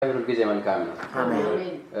ሁልጊዜ መልካም ነው። አሜን።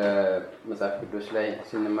 መጽሐፍ ቅዱስ ላይ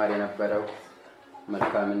ስንማር የነበረው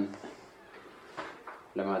መልካምን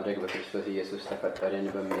ለማድረግ በክርስቶስ ኢየሱስ ተፈጠርን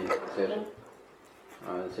በሚል ስር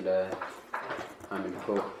ስለ አምልኮ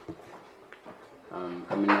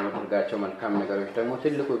ከምናደርጋቸው መልካም ነገሮች ደግሞ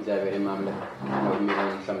ትልቁ እግዚአብሔርን ማምለክ ነው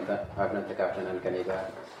የሚለውን ሰምተን አብረን ተካፍለናል ከኔ ጋር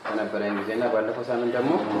በነበረን ጊዜና ባለፈው ሳምንት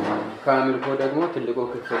ደግሞ ከአምልኮ ደግሞ ትልቁ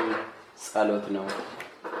ክፍል ጸሎት ነው።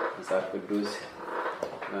 መጽሐፍ ቅዱስ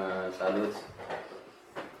ጸሎት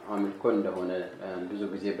አምልኮ እንደሆነ ብዙ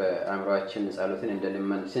ጊዜ በአእምሮአችን ጸሎትን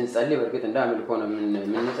እንደልመን ስንጸልይ በእርግጥ እንደ አምልኮ ነው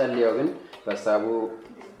የምንጸልየው፣ ግን በሐሳቡ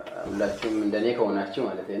ሁላችሁም እንደኔ ከሆናችሁ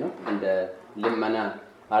ማለት ነው እንደ ልመና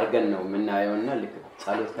አርገን ነው የምናየውና ልክ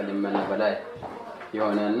ጸሎት ከልመና በላይ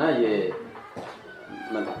የሆነና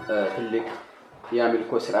ትልቅ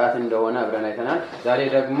የአምልኮ ስርዓት እንደሆነ አብረን አይተናል። ዛሬ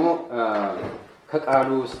ደግሞ ከቃሉ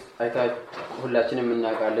ውስጥ ሁላችንም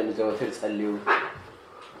እናውቃለን። ዘወትር ጸልዩ፣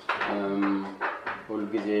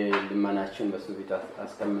 ሁልጊዜ ልመናችሁን በሱ ፊት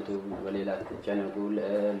አስቀምጡ፣ በሌላ አትጨነቁ፣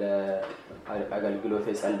 ለአገልግሎት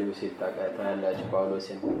ጸልዩ ሲል ታውቃላችሁ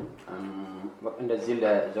ጳውሎስን። እንደዚህ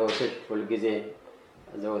ለዘወትር ሁልጊዜ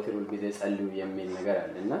ጸልዩ የሚል ነገር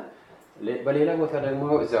አለና በሌላ ቦታ ደግሞ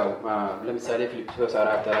እዛው ለምሳሌ ፊልጵስዩስ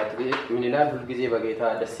 4:4 ምን ይላል? ሁልጊዜ በጌታ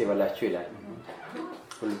ደስ ይበላችሁ ይላል።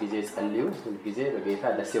 ሁልጊዜ ጸልዩ፣ ሁልጊዜ በጌታ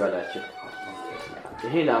ደስ ይበላችሁ።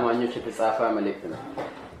 ይሄ ለአማኞች የተጻፈ መልእክት ነው።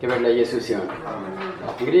 ክብር ለኢየሱስ ይሁን።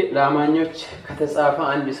 እንግዲህ ለአማኞች ከተጻፈ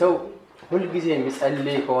አንድ ሰው ሁልጊዜ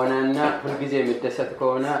የሚጸልይ ከሆነና ሁልጊዜ የሚደሰት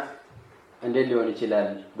ከሆነ እንዴት ሊሆን ይችላል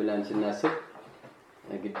ብለን ስናስብ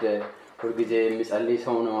ግድ ሁልጊዜ የሚጸልይ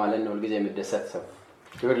ሰው ነው ማለት ነው። ሁልጊዜ የሚደሰት ሰው።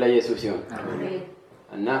 ክብር ለኢየሱስ ይሁን።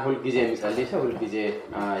 እና ሁልጊዜ የሚጸልይ ሰው ሁልጊዜ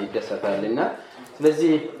ይደሰታልና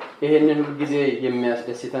ስለዚህ ይሄንን ሁልጊዜ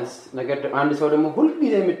የሚያስደስተን ነገር አንድ ሰው ደግሞ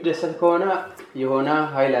ሁልጊዜ የሚደሰት ከሆነ የሆነ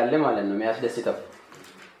ኃይል አለ ማለት ነው የሚያስደስተው።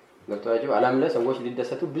 ገብቷችሁ? ዓለም ላይ ሰዎች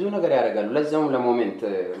ሊደሰቱ ብዙ ነገር ያደርጋሉ። ለዛውም ለሞሜንት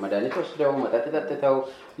መድኃኒት ወስደው መጠጥ ጠጥተው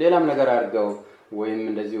ሌላም ነገር አድርገው ወይም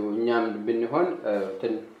እንደዚሁ እኛም ብንሆን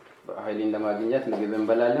ኃይልን ለማግኘት ምግብ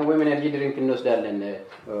እንበላለን ወይም ኤነርጂ ድሪንክ እንወስዳለን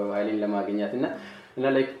ኃይልን ለማግኘት እና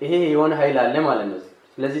ይሄ የሆነ ኃይል አለ ማለት ነው።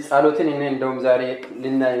 ስለዚህ ጸሎትን እኔ እንደውም ዛሬ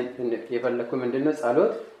ልናይ የፈለኩት ምንድነው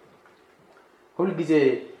ጸሎት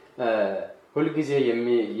ሁልጊዜ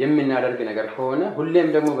የምናደርግ ነገር ከሆነ ሁሌም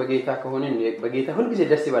ደግሞ በጌታ ከሆነ በጌታ ሁልጊዜ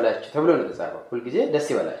ደስ ይበላችሁ ተብሎ ነው የተጻፈው። ሁልጊዜ ደስ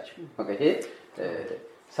ይበላችሁ። ኦኬ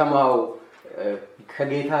ሰማው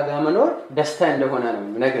ከጌታ ጋር መኖር ደስታ እንደሆነ ነው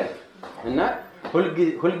ነገር እና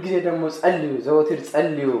ሁልጊዜ ደግሞ ጸልዩ፣ ዘወትር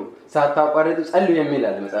ጸልዩ፣ ሳታቋርጡ ጸልዩ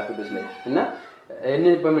የሚላል መጽሐፍ ቅዱስ ላይ እና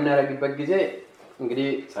እንን በመናረግበት ጊዜ እንግዲህ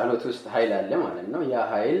ጸሎት ውስጥ ኃይል አለ ማለት ነው። ያ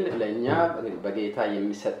ኃይል ለኛ በጌታ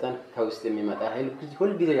የሚሰጠን ከውስጥ የሚመጣ ኃይል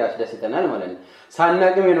ሁልጊዜ ያስደስተናል ማለት ነው።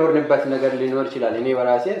 ሳናቅም የኖርንበት ነገር ሊኖር ይችላል። እኔ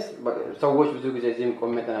በራሴ ሰዎች ብዙ ጊዜ እዚህም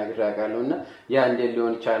ቆሜ ተናግሬ አውቃለሁና ያ እንዴት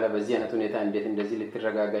ሊሆን ቻለ፣ በዚህ አይነት ሁኔታ እንዴት እንደዚህ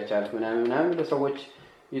ልትረጋጋ ቻልክ ምናምን ሰዎች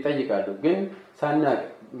ይጠይቃሉ። ግን ሳናቅ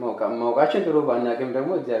ማውቃችን ጥሩ ባናቅም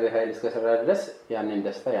ደግሞ እግዚአብሔር ኃይል እስከሰራ ድረስ ያንን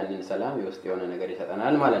ደስታ ያንን ሰላም የውስጥ የሆነ ነገር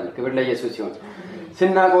ይሰጠናል ማለት ነው። ክብር ለኢየሱስ ይሁን።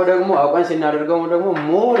 ስናቀው ደግሞ አውቀን ስናደርገው ደግሞ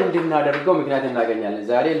ሞር እንድናደርገው ምክንያት እናገኛለን።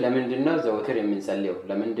 ዛሬ ለምንድነው ዘወትር የምንጸልየው?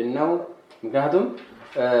 ለምንድነው? ምክንያቱም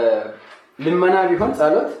ልመና ቢሆን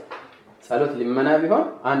ጸሎት ልመና ቢሆን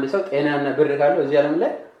አንድ ሰው ጤናና ብር ካለው እዚህ ዓለም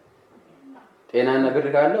ላይ ጤናና ብር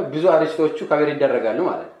ካለው ብዙ አሪስቶቹ ከበር ይደረጋሉ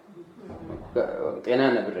ማለት ነው።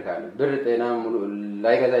 ጤናና ብር ካለው ብር ጤና ሙሉ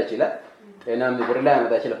ላይገዛ ይችላል፣ ጤናም ብር ላይ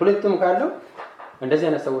ያመጣ ይችላል። ሁለቱም ካለው እንደዚህ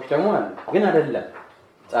አይነት ሰዎች ደግሞ አሉ። ግን አይደለም።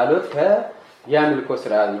 ጸሎት የአምልኮ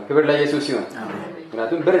ስርዓት ነው። ክብር ለኢየሱስ ይሁን።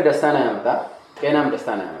 ምክንያቱም ብር ደስታን ያመጣ፣ ጤናም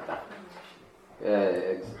ደስታን ያመጣ።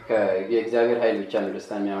 የእግዚአብሔር ኃይል ብቻ ነው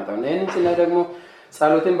ደስታን የሚያመጣው። እና ይሄንን ስናይ ደግሞ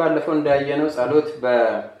ጸሎትን ባለፈው እንዳየነው ጸሎት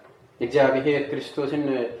በእግዚአብሔር ክርስቶስን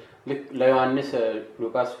ለዮሐንስ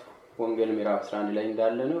ሉቃስ ወንጌል ምዕራፍ 11 ላይ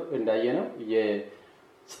እንዳየነው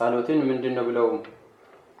የጸሎትን ምንድነው ብለው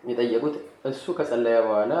የጠየቁት እሱ ከጸለየ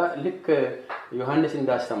በኋላ ልክ ዮሐንስ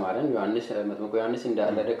እንዳስተማረን መጥምቁ ዮሐንስ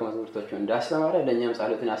ለደቀ መዛሙርቶቹ እንዳስተማረ ለኛም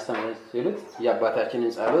ጸሎትን አስተማረን ሲሉት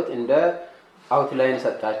የአባታችንን ጸሎት እንደ አውትላይን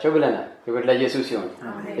ሰጣቸው ብለናል። ክብር ለኢየሱስ ይሁን።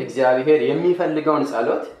 እግዚአብሔር የሚፈልገውን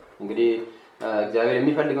ጸሎት እንግዲህ እግዚአብሔር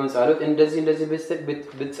የሚፈልገውን ጸሎት እንደዚህ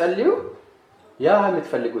ብትጸልዩ ያ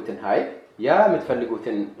የምትፈልጉትን ኃይል ያ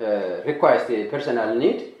የምትፈልጉትን ሪኳስት ፐርሰናል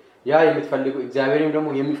ኒድ ያ የምትፈልጉ እግዚአብሔርም ደግሞ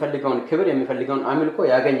የሚፈልገውን ክብር የሚፈልገውን አምልኮ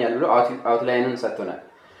ያገኛል ብሎ አውትላይኑን ሰጥቶናል።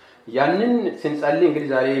 ያንን ስንጸልይ እንግዲህ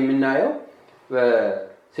ዛሬ የምናየው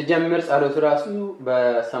ሲጀምር ጸሎቱ ራሱ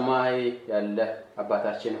በሰማይ ያለ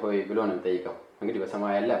አባታችን ሆይ ብሎ ነው የሚጠይቀው። እንግዲህ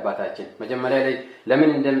በሰማይ ያለ አባታችን መጀመሪያ ላይ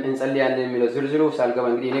ለምን እንጸልያለን የሚለው ዝርዝሩ ሳልገባ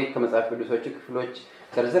እንግዲህ እኔ ከመጽሐፍ ቅዱሶች ክፍሎች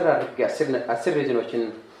ዝርዝር አድርጌ 10 ሪዝኖችን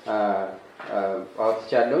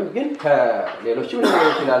አውጥቻለሁ። ግን ከሌሎችም ሊኖሩ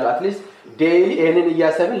ይችላሉ። አትሊስት ዴይሊ ይሄንን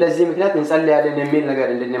እያሰብን ለዚህ ምክንያት እንጸልያለን የሚል ነገር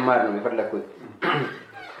እንድንማር ነው የፈለኩት።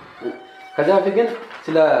 ከዛ በፊት ግን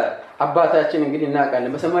ስለ አባታችን እንግዲህ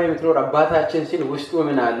እናውቃለን። በሰማይ የምትኖር አባታችን ሲል ውስጡ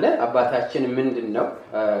ምን አለ? አባታችን ምንድነው?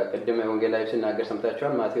 ቅድም ወንጌላዊ ሲናገር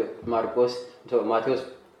ሰምታችኋል። ማርቆስ ማቴዎስ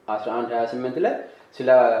 11:28 ላይ ስለ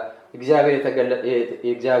እግዚአብሔር የተገለጠ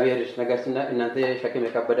የእግዚአብሔር ነገር እናንተ ሸክም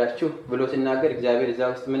የከበዳችሁ ብሎ ሲናገር እግዚአብሔር እዛ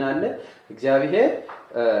ውስጥ ምን አለ? እግዚአብሔር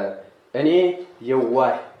እኔ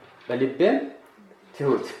የዋህ በልቤም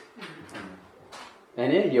ትሁት።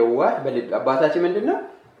 እኔ የዋህ በልቤ አባታችን ምንድነው?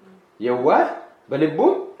 የዋህ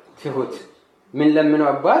በልቡም ትሁት። ምን ለምነው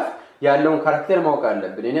አባት ያለውን ካራክተር ማወቅ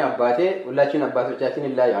አለብን። እኔ አባቴ ሁላችን አባቶቻችን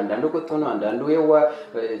ይለያያሉ። አንዳንዱ ቁጡ ነው፣ አንዳንዱ የዋህ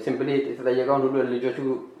ሲምፕሊ የተጠየቀውን ሁሉ ልጆቹ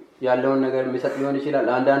ያለውን ነገር የሚሰጥ ሊሆን ይችላል።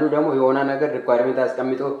 አንዳንዱ ደግሞ የሆነ ነገር ሪኳየርመንት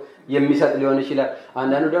አስቀምጦ የሚሰጥ ሊሆን ይችላል።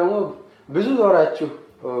 አንዳንዱ ደግሞ ብዙ ዞራችሁ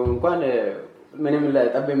እንኳን ምንም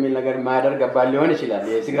ለጠብ የሚል ነገር ማያደርግ አባል ሊሆን ይችላል።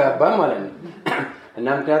 የስጋ አባል ማለት ነው። እና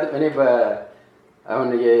ምክንያቱም እኔ አሁን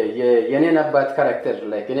የኔን አባት ካራክተር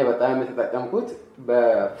ላይ እኔ በጣም የተጠቀምኩት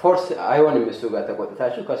በፎርስ አይሆንም። እሱ ጋር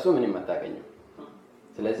ተቆጥታችሁ ከሱ ምንም አታገኙም።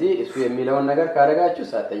 ስለዚህ እሱ የሚለውን ነገር ካደረጋችሁ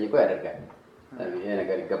ሳትጠይቁ ያደርጋል። ይሄ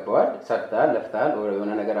ነገር ይገባዋል፣ ሰርታል፣ ለፍታል፣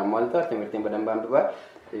 የሆነ ነገር አሟልቷል፣ ትምህርቴን በደንብ አንብባል፣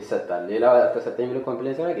 ይሰጣል። ሌላው ተሰጠኝ ብሎ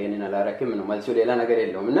ኮምፕሌንስ ያደርግ ይሄንን አላረክም ነው መልሱ። ሌላ ነገር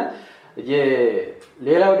የለውም። እና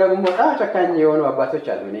ሌላው ደግሞ በጣም ጨካኝ የሆኑ አባቶች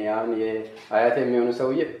አሉ። እኔ አሁን የአያቴ የሚሆኑ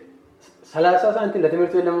ሰውዬ 30 ሳንቲም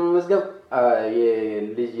ለትምህርት ቤት ለመመዝገብ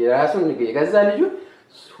የልጅ ራሱን የገዛ ልጁ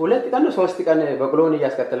 2 ቀን ነው 3 ቀን በቅሎውን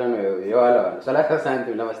እያስከተለ ነው የዋለው 30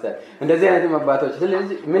 ሳንቲም ለመስጠት። እንደዚህ አይነት አባቶች።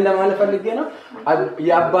 ስለዚህ ምን ለማለት ፈልጌ ነው?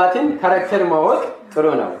 የአባትን ካራክተር ማወቅ ጥሩ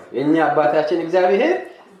ነው። የኛ አባታችን እግዚአብሔር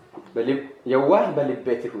የዋህ በልቤ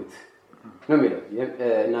ትሁት ነው የሚለው።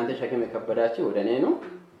 እናንተ ሸክም የከበዳችሁ ወደ እኔ ነው።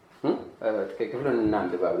 ክፍሉን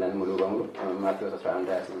እናንብባ ብለን ሙሉ በሙሉ ማቴዎስ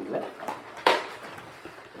 11:28 ላይ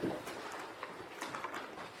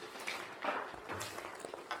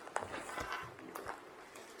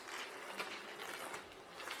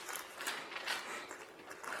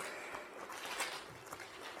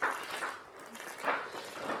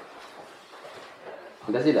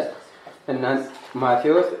እንደዚህ ይላል።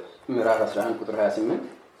 ማቴዎስ ምዕራፍ 11 ቁጥር 28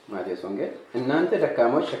 ማቴዎስ ወንጌል እናንተ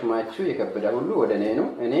ደካሞች ሸክማችሁ የከበደ ሁሉ ወደ እኔ ነው፣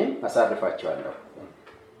 እኔም አሳርፋችኋለሁ።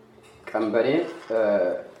 ቀንበሬን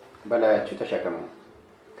በላያችሁ ተሸከሙ፣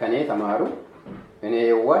 ከኔ ተማሩ፣ እኔ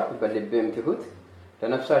የዋህ በልቤም ትሁት፣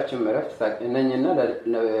 ለነፍሳችሁም ዕረፍት ነኝና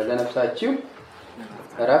ለነፍሳችሁ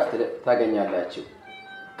ዕረፍት ታገኛላችሁ።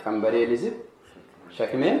 ቀንበሬ ልዝብ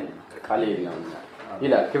ሸክሜም ቀሊል ነውና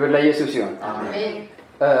ይላል። ክብር ለኢየሱስ ይሁን። አሜን።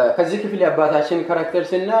 ከዚህ ክፍል የአባታችን ካራክተር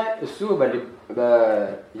ስናይ እሱ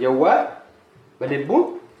የዋህ በልቡ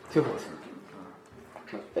ትሁት።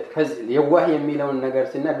 የዋህ የሚለውን ነገር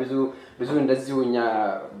ስናይ ብዙ እንደዚሁ እኛ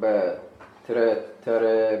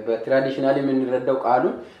በትራዲሽናሊ የምንረዳው ቃሉ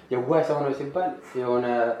የዋህ ሰው ነው ሲባል የሆነ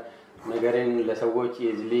ነገርን ለሰዎች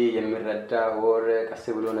ኢዝሊ የሚረዳ ወር ቀስ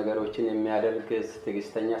ብሎ ነገሮችን የሚያደርግ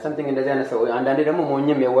ትዕግስተኛ something እንደዚህ አይነት ሰው። አንዳንዴ ደግሞ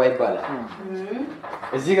ሞኝም የዋህ ይባላል።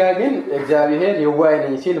 እዚህ ጋር ግን እግዚአብሔር የዋህ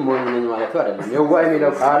ነኝ ሲል ሞኝ ነኝ ማለት አይደለም። የዋህ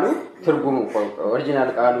የሚለው ቃሉ ትርጉሙ ኦሪጂናል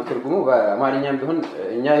ቃሉ ትርጉሙ በአማርኛም ቢሆን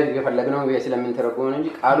እኛ የፈለግነው ስለምንተረጉመው ነው እንጂ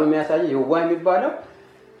ቃሉ የሚያሳየው የዋህ የሚባለው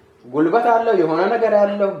ጉልበት አለው፣ የሆነ ነገር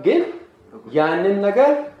አለው፣ ግን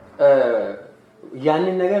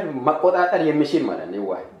ያንን ነገር መቆጣጠር የሚችል ማለት ነው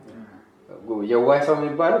የዋህ። የዋህ ሰው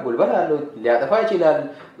የሚባለው ጉልበት አለው፣ ሊያጠፋ ይችላል፣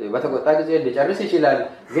 በተቆጣ ጊዜ ሊጨርስ ይችላል፣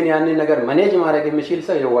 ግን ያንን ነገር ማኔጅ ማድረግ የሚችል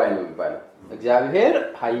ሰው የዋህ ነው የሚባለው። እግዚአብሔር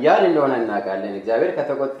ኃያል እንደሆነ እናውቃለን። እግዚአብሔር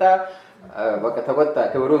ከተቆጣ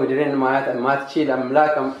ክብሩ ምድርን ማትችል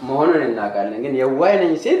አምላክ መሆኑን እናውቃለን። ግን የዋህ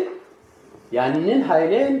ነኝ ሲል ያንን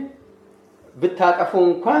ኃይሌን ብታጠፉ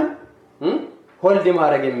እንኳን ሆልድ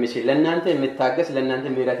ማድረግ የሚችል ለእናንተ የምታገስ ለእናንተ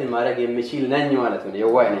ምሕረትን ማድረግ የሚችል ነኝ ማለት ነው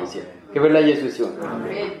የዋህ ነኝ ሲል። ክብር ለኢየሱስ ይሁን።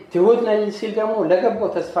 ትሁት ነኝ ሲል ደግሞ ለገባው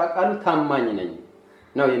ተስፋ ቃሉ ታማኝ ነኝ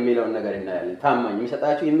ነው የሚለውን ነገር እናያለን። ታማኝ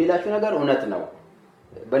የሚሰጣችሁ የሚላችሁ ነገር እውነት ነው።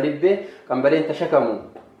 በልቤ ቀንበሬን ተሸከሙ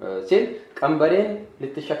ሲል ቀንበሬን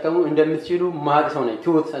ልትሸከሙ እንደምትችሉ ማቅ ሰው ነኝ።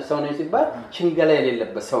 ትሁት ሰው ነኝ ሲባል ሽንገላ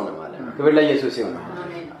የሌለበት ሰው ነው ማለት ነው። ክብር ለኢየሱስ ይሁን።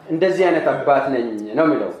 እንደዚህ አይነት አባት ነኝ ነው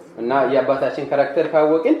የሚለው እና የአባታችን ካራክተር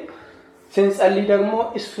ካወቅን ስንጸልይ ደግሞ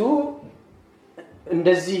እሱ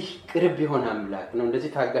እንደዚህ ቅርብ የሆነ አምላክ ነው፣ እንደዚህ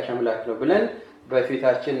ታጋሽ አምላክ ነው ብለን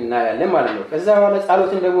በፊታችን እናያለን ማለት ነው። ከዛ በኋላ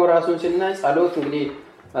ጸሎትን ደግሞ ራሱን ስናይ ጸሎት እንግዲህ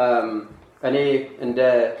እኔ እንደ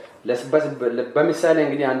በምሳሌ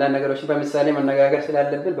እንግዲህ አንዳንድ ነገሮችን በምሳሌ መነጋገር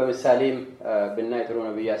ስላለብን በምሳሌም ብናይ ጥሩ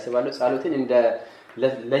ነው ብዬ አስባለሁ። ጸሎትን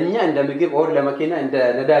ለኛ እንደ ምግብ ኦር ለመኪና እንደ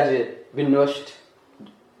ነዳጅ ብንወስድ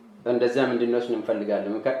እንደዛም እንድንወስድ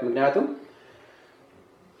እንፈልጋለን። ምክንያቱም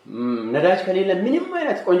ነዳጅ ከሌለ ምንም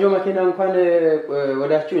አይነት ቆንጆ መኪና እንኳን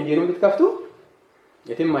ወዳችሁ ኢንጂኑን ብትከፍቱ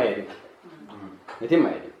የትም አይሄድም።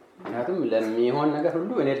 ምክንያቱም ለሚሆን ነገር ሁሉ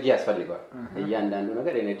ኤነርጂ ያስፈልጋል። እያንዳንዱ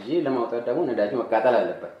ነገር ኤነርጂ ለማውጣት ደግሞ ነዳጅ መቃጠል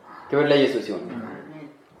አለበት። ክብር ለኢየሱስ ይሁን።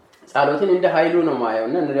 ጸሎትን እንደ ኃይሉ ነው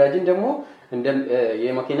ማየውና ነዳጅን ደግሞ እንደ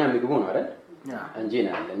የመኪና ምግቡ ነው አይደል? እንጂን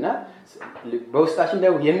አለና በውስጣችን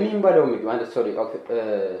ደግሞ የሚንበለው ምግብ ማለት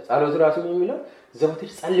ጸሎት ራሱ የሚለው ዘወትር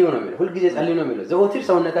ጸልዩ ነው የሚለው። ሁልጊዜ ጸልዩ ነው የሚለው። ዘወትር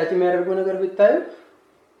ሰውነታችን የሚያደርገው ነገር ብታዩ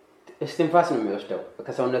እስትንፋስ ነው የሚወስደው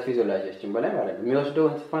ከሰውነት ፊዚዮሎጂያችን በላይ ማለት ነው። የሚወስደው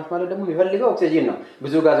እስትንፋስ ማለት ደግሞ የሚፈልገው ኦክሲጅን ነው።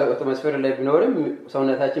 ብዙ ጋዝ አትሞስፌር ላይ ቢኖርም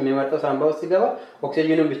ሰውነታችን የሚመርጠው ሳምባ ውስጥ ሲገባ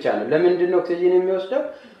ኦክሲጅንን ብቻ ነው። ለምንድነው ኦክሲጅን የሚወስደው?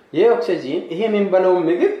 ይሄ ኦክሲጅን ይሄ የሚንበለው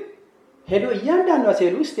ምግብ ሄዶ እያንዳንዱ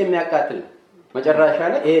ሴል ውስጥ የሚያቃጥል መጨረሻ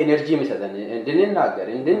ላይ ይሄ ኤነርጂ የሚሰጠን እንድንናገር፣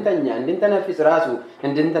 እንድንተኛ፣ እንድንተነፍስ ራሱ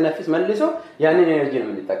እንድንተነፍስ መልሶ ያንን ኤነርጂ ነው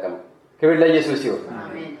የምንጠቀመው። ክብር ለኢየሱስ ይሁን።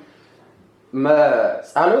 አሜን።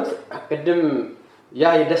 ጸሎት ቅድም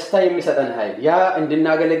ያ የደስታ የሚሰጠን ኃይል፣ ያ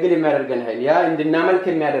እንድናገለግል የሚያደርገን ኃይል፣ ያ እንድናመልክ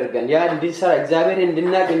የሚያደርገን፣ ያ እንድንሰራ እግዚአብሔር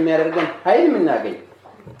እንድናገ የሚያደርገን ኃይል የምናገኝ።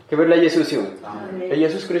 ክብር ለኢየሱስ ይሁን።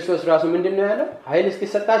 ኢየሱስ ክርስቶስ ራሱ ምንድነው ያለው? ኃይል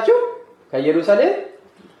እስኪሰጣችሁ ከኢየሩሳሌም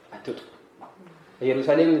አትውጡ።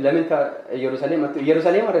 ኢየሩሳሌም ለምን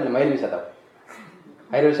ኢየሩሳሌም አይደለም ኃይል የሚሰጣው።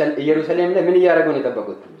 ኢየሩሳሌም ላይ ምን እያደረጉ ነው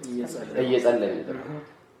የጠበቁት? እየጸለዩ ነው የጠበቁት።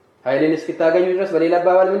 ኃይልን እስኪታገኙ ድረስ በሌላ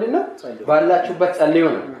አባባል ምንድነው? ባላችሁበት ጸልዩ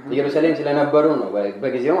ነው። ኢየሩሳሌም ስለነበሩ ነው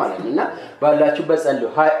በጊዜው ማለት ነው። እና ባላችሁበት ጸልዩ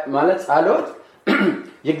ማለት ጸሎት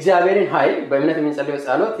የእግዚአብሔርን ኃይል በእምነት የምንጸልየው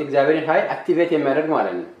ጸሎት የእግዚአብሔርን ኃይል አክቲቬት የሚያደርግ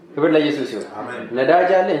ማለት ነው። ክብር ለኢየሱስ ይሁን። ነዳጅ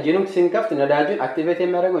አለ። ኢንጂኑን ሲንከፍት ነዳጁን አክቲቬት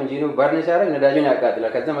የሚያደርገው ኢንጂኑ በርን ሲያደርግ ነዳጁን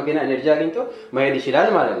ያቃጥላል። ከዛ መኪና ኤነርጂ አግኝቶ መሄድ ይችላል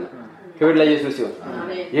ማለት ነው። ክብር ለኢየሱስ ይሁን።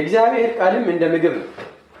 የእግዚአብሔር ቃልም እንደ ምግብ ነው።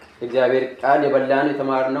 እግዚአብሔር ቃል የበላን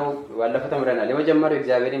የተማርነው ባለፈው ተምረናል። የመጀመሪያው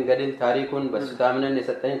እግዚአብሔርን ገድል ታሪኩን በሱ ታምነን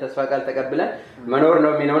የሰጠን ተስፋ ቃል ተቀብለን መኖር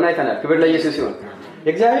ነው የሚነውና አይተናል። ክብር ለኢየሱስ ይሁን።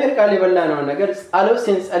 የእግዚአብሔር ቃል የበላነው ነገር ጸሎት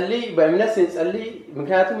ስንጸልይ በእምነት ስንጸልይ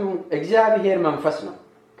ምክንያቱም እግዚአብሔር መንፈስ ነው።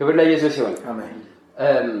 ክብር ለኢየሱስ ይሁን። አሜን።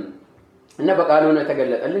 እና በቃሉ ነው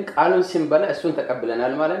የተገለጠልን። ቃሉን ስንበላ እሱን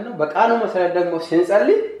ተቀብለናል ማለት ነው። በቃሉ መሰረት ደግሞ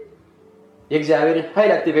ስንጸልይ የእግዚአብሔርን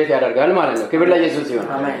ኃይል አክቲቬት ያደርጋል ማለት ነው። ክብር ለኢየሱስ ይሁን።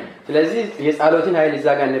 አሜን። ስለዚህ የጸሎትን ኃይል እዛ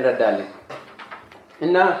ጋር እንረዳለን።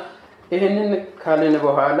 እና ይሄንን ካልን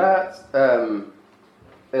በኋላ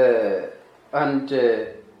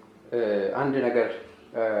አንድ ነገር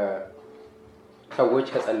ሰዎች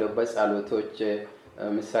ከጸለዩበት ጸሎቶች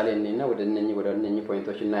ምሳሌ ነኝና ወደ እነኚህ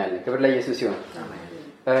ፖይንቶች እናያለን። ክብር ለኢየሱስ ይሁን።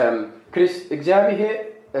 እግዚአብሔር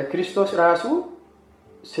ክርስቶስ ራሱ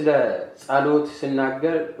ስለ ጸሎት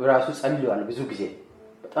ሲናገር ራሱ ጸልዮአል። ብዙ ጊዜ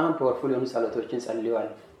በጣም ፓወርፉል የሆኑ ጸሎቶችን ጸልዮአል።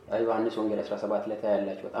 ዮሐንስ ወንጌል 17 ላይ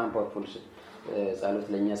ታያላችሁ። በጣም ፓወርፉል ጸሎት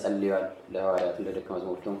ለኛ ጸልዮአል፣ ለሐዋርያት ለደቀ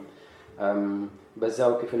መዛሙርቱም።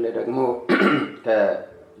 በዛው ክፍል ላይ ደግሞ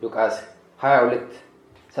ከሉቃስ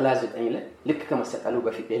 22:39 ላይ ልክ ከመሰቀሉ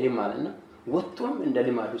በፊት ኤሊም ማለት ነው ወጥቶም እንደ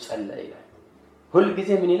ልማዱ ጸለየ ይላል። ሁሉ ጊዜ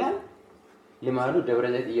ምን ይላል? ልማዱ ደብረ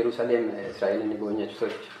ዘይት ኢየሩሳሌም እስራኤልን የጎበኛችሁ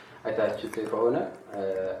ሰዎች አይታችሁት ከሆነ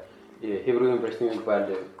የሂብሩ ዩኒቨርሲቲ የሚባል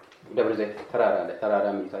ደብረ ዘይት ተራራ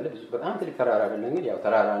የሚባል በጣም ትልቅ ተራራ አይደለም እንግዲህ ያው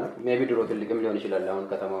ተራራ ነው። ሜቢ ድሮ ትልቅም ሊሆን ይችላል። አሁን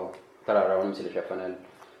ከተማው ተራራውንም ስለሸፈናል።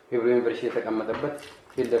 ሂብሩ ዩኒቨርሲቲ የተቀመጠበት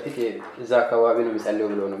ፊት ለፊት እዛ አካባቢ ነው የሚጸልየው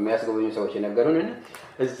ብሎ ነው የሚያስጎበኙ ሰዎች የነገሩን። እና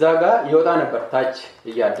እዛ ጋር ይወጣ ነበር ታች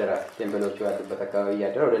እያደረ ቴምበሎቹ ያሉበት አካባቢ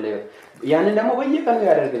እያደረ ወደ ላይ ያንን ደግሞ በየቀኑ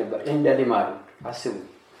ያደርግ ነበር እንደ ልማዱ። አስቡ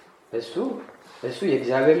እሱ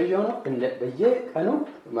የእግዚአብሔር ልጅ ሆኖ በየቀኑ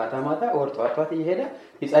ማታ ወር ጧት እየሄደ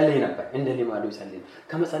ይጸልይ ነበር። እንደ ልማዱ ይጸልይ።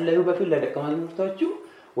 ከመጸለዩ በፊት ለደቀ መዛሙርቶቹ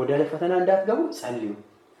ወደ ፈተና እንዳትገቡ ጸልዩ።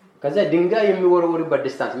 ከዛ ድንጋይ የሚወረወሩበት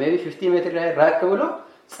ዲስታንስ ሜቢ 50 ሜትር ላይ ራቅ ብሎ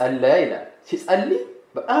ጸለየ ይላል። ሲጸልይ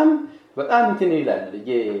በጣም እንትን ይላል።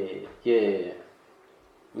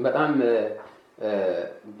 በጣም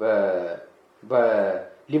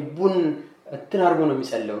በልቡን እንትን አርጎ ነው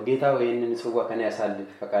የሚጸልየው። ጌታ ወይ እነን ጽዋ ከኔ ያሳልፍ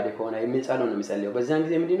ፈቃድ ከሆነ የሚጸልየው ነው የሚጸልየው። በዛን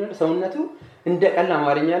ጊዜ ምንድነው ሰውነቱ እንደ ቀላ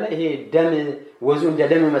አማርኛ ላይ ይሄ ደም ወዙ እንደ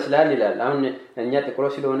ደም ይመስላል ይላል። አሁን እኛ ጥቁሮ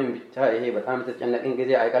ስለሆነ ብቻ ይሄ በጣም ተጨነቀን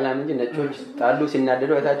ጊዜ አይቀላም እንጂ ነጮች ጣሉ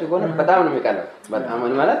ሲናደዱ አይታችሁ ከሆነ በጣም ነው የሚቀላው። በጣም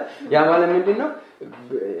ማለት ያ ማለት ምንድነው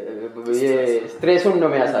ስትሬሱን ነው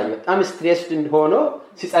የሚያሳየው። በጣም ስትሬስድ ሆኖ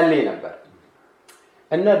ሲጸልይ ነበር።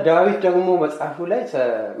 እና ዳዊት ደግሞ መጽሐፉ ላይ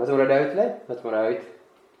መዝሙረ ዳዊት ላይ መዝሙረ ዳዊት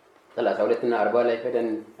 32 እና 40 ላይ ሄደን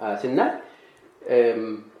ስናይ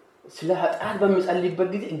ስለ ኃጢአት በሚጸልይበት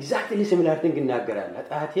ጊዜ ኤግዛክትሊ ሲሚላር ቲንግ ይናገራል።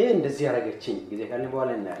 ኃጢአቴ እንደዚህ ያደረገችኝ ጊዜ ካልን በኋላ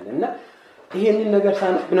እናያለን። እና ይሄንን ነገር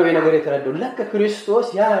ሳንፍ ነው የነገር የተረዳው። ለካ ክርስቶስ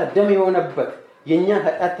ያ ደም የሆነበት የኛን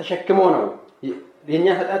ኃጢአት ተሸክሞ ነው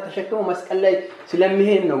የኛን ኃጢአት ተሸክሞ መስቀል ላይ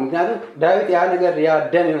ስለሚሄድ ነው። ምክንያቱም ዳዊት ያ ነገር ያ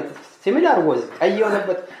ደም ሲሚላር ወዝ ቀይ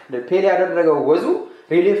የሆነበት ፔል ያደረገው ወዙ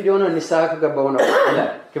ሪሊፍ ሊሆን ንስሐ ከገባው ነው ይላል።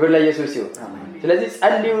 ክብር ለኢየሱስ ይሁን። ስለዚህ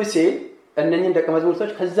ጸልዩ ሲል እነኚህን ደቀ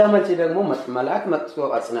መዛሙርቶች ከዛ መልስ ደግሞ መልአክ መጥቶ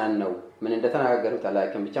አጽናናው። ምን እንደተናገሩት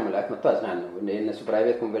አላውቅም፣ ብቻ መልአክ መጥቶ አጽናናው። የእነሱ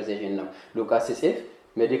ፕራይቬት ኮንቨርሴሽን ነው። ሉቃስ ሲጽፍ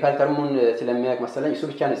ሜዲካል ተርሙን ስለሚያውቅ መሰለኝ እሱ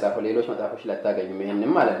ብቻ ነው የጻፈው። ሌሎች መጽሐፎች ላይ አታገኙም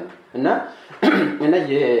ይሄንን ማለት ነው። እና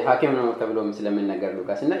የሐኪም ነው ተብሎ ስለሚነገር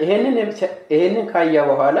ሉቃስ እና ይሄንን ካያ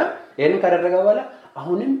በኋላ ይሄንን ካደረገ በኋላ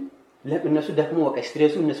አሁንም እነሱ ደግሞ ወቀ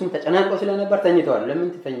ስትሬሱ እነሱም ተጨናንቀው ስለነበር ተኝተዋል። ለምን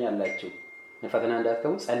ትተኛላችሁ? ፈተና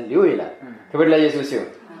እንዳትገቡ ጸልዩ ይላል። ክብር ለኢየሱስ ይሁን።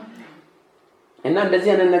 እና እንደዚህ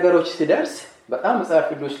አይነት ነገሮች ሲደርስ በጣም መጽሐፍ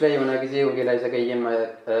ቅዱስ ላይ የሆነ ጊዜ ወንጌላዊ ዘገየም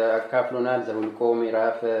አካፍሎናል። ዘኍልቍ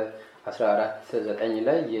ምዕራፍ 14:9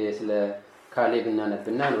 ላይ ስለ ካሌብ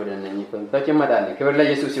እናነብና ወደ እነኚህ ፖይንቶች እንመጣለን። ክብር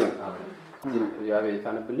ለኢየሱስ ይሁን። ያቤት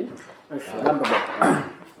ታነብልኝ። እሺ አንብበው።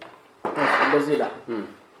 እንደዚህ ይላል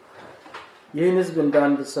ይህን ሕዝብ እንደ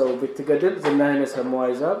አንድ ሰው ብትገድል ዝናህን የሰሙ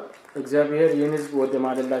አሕዛብ እግዚአብሔር ይህን ሕዝብ ወደ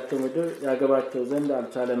ማለላቸው ምድር ያገባቸው ዘንድ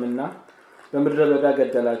አልቻለምና በምድረ በዳ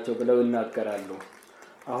ገደላቸው ብለው ይናገራሉ።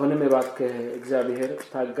 አሁንም እባክህ እግዚአብሔር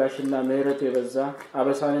ታጋሽና ምሕረቱ የበዛ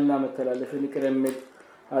አበሳንና መተላለፍን ይቅር የሚል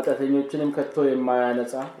ኃጢአተኞችንም ከቶ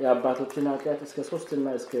የማያነጻ የአባቶችን ኃጢአት እስከ 3 እና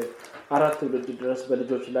እስከ 4 ትውልድ ድረስ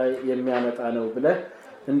በልጆች ላይ የሚያመጣ ነው ብለህ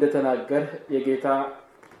እንደተናገር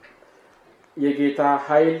የጌታ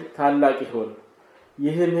ኃይል ታላቅ ይሁን።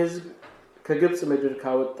 ይህን ሕዝብ ከግብጽ ምድር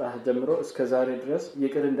ካወጣህ ጀምሮ እስከ ዛሬ ድረስ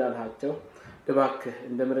ይቅር እንዳልሃቸው እባክህ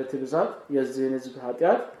እንደ ምሕረትህ ብዛት የዚህን ሕዝብ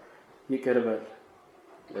ኃጢአት ይቅር በል።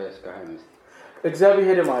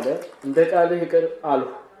 እግዚአብሔር ማለት እንደ ቃልህ ይቅር አልሁ፣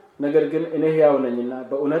 ነገር ግን እኔ ሕያው ነኝና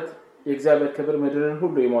በእውነት የእግዚአብሔር ክብር ምድርን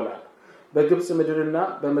ሁሉ ይሞላል። በግብጽ ምድርና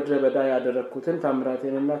በምድረ በዳ ያደረኩትን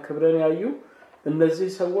ታምራቴንና ክብርን ያዩ እነዚህ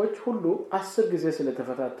ሰዎች ሁሉ 10 ጊዜ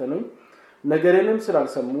ስለተፈታተኑኝ ነገሬንም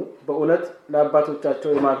ስላልሰሙ በእውነት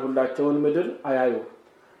ለአባቶቻቸው የማልሁላቸውን ምድር አያዩ፣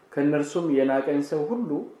 ከነርሱም የናቀኝ ሰው ሁሉ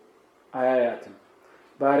አያያትም።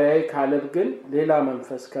 ባሪያዬ ካሌብ ግን ሌላ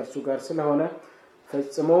መንፈስ ከእርሱ ጋር ስለሆነ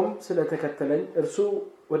ፈጽሞም ስለተከተለኝ እርሱ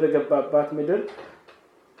ወደ ገባባት ምድር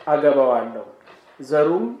አገባዋለሁ፣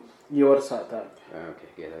 ዘሩም ይወርሳታል።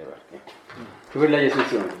 ክብር ለኢየሱስ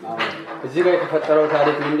ይሁን። እዚህ ጋር የተፈጠረው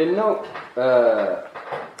ታሪክ ምንድነው?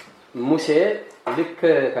 ሙሴ ልክ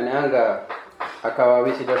ከነዓን ጋር አካባቢ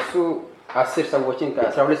ሲደርሱ 12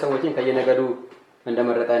 ሰዎችን ከየነገዱ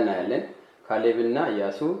እንደመረጠ እናያለን። ካሌብና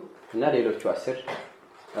ኢያሱ እና ሌሎቹ 10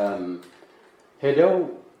 ሄደው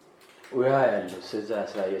ያያሉ ስለዛ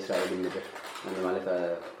የእስራኤል ምድር ማለት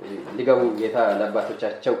ሊገቡ ጌታ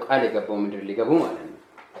ለአባቶቻቸው ቃል የገባው ምድር ሊገቡ ማለት ነው።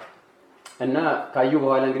 እና ካዩ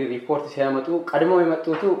በኋላ እንግዲህ ሪፖርት ሲያመጡ ቀድመው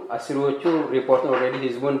የመጡት 10ዎቹ ሪፖርት ኦልሬዲ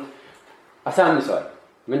ህዝቡን አሳምሰዋል።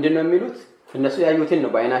 ምንድነው የሚሉት? እነሱ ያዩትን ነው፣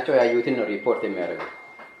 በአይናቸው ያዩትን ነው ሪፖርት የሚያደርጉት።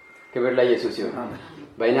 ክብር ለኢየሱስ ይሁን።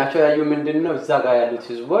 በአይናቸው ያዩ ምንድነው? እዛ ጋር ያሉት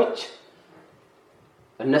ህዝቦች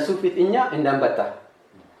እነሱ ፊት እኛ እንዳንበጣ፣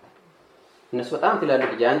 እነሱ በጣም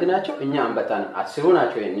ትላልቅ ጃንት ናቸው፣ እኛ አንበጣ ነን፣ 10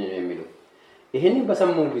 ናቸው የሚሉት። ይሄንን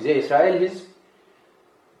በሰሙ ጊዜ እስራኤል ህዝብ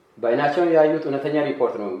በአይናቸው ያዩት እውነተኛ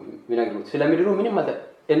ሪፖርት ነው የሚነግሩት። ስለ ምድሩ ምንም ማለት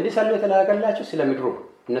እንዲሰሉ የተላከላቸው ስለ ምድሩ፣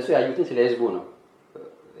 እነሱ ያዩትን ስለ ህዝቡ ነው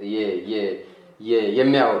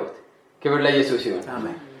የሚያወሩት። ክብር ለኢየሱስ ይሁን።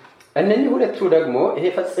 አሜን። እነኚህ ሁለቱ ደግሞ ይሄ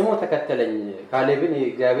ፈጽሞ ተከተለኝ ካሌብን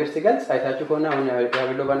እግዚአብሔር ሲገልጽ አይታችሁ ከሆነ አሁን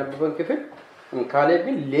ያብሎ ባነበበን ክፍል ካሌብ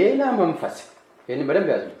ግን ሌላ መንፈስ፣ ይሄን በደንብ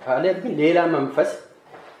ያዙ። ካሌብ ግን ሌላ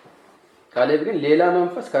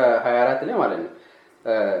መንፈስ ከ24 ላይ ማለት ነው።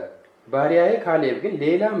 ባሪያዬ ካሌብ ግን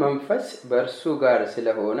ሌላ መንፈስ በእርሱ ጋር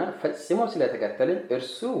ስለሆነ ፈጽሞ ስለተከተለኝ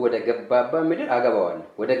እርሱ ወደ ገባበት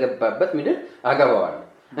ምድር አገባዋለሁ።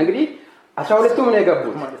 እንግዲህ 12ቱም ነው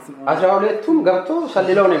የገቡት። 12ቱም ገብቶ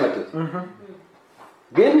ሰልለው ነው የመጡት።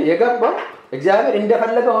 ግን የገባው እግዚአብሔር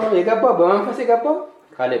እንደፈለገው ሆኖ የገባው በመንፈስ የገባው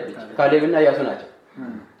ካሌብና ኢያሱ ናቸው።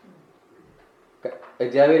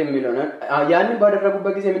 እግዚአብሔር የሚለው ነው። ያንን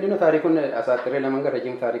ባደረጉበት ጊዜ ምንድነው ታሪኩን አሳጥሬ ለመንገር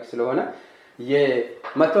ረጅም ታሪክ ስለሆነ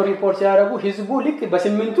የመቶ ሪፖርት ሲያደርጉ ህዝቡ ልክ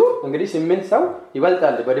በ8ቱ እንግዲህ 8 ሰው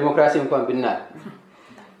ይበልጣል። በዲሞክራሲ እንኳን ብናል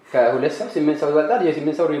ከሁለት ሰው 8 ሰው ይበልጣል።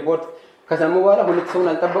 የ8 ሰው ሪፖርት ከሰሙ በኋላ 2 ሰውን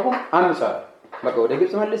አልጠበቁም፣ አምፀዋል። በቃ ወደ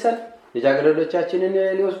ግብጽ መልሰን ልጃገረዶቻችንን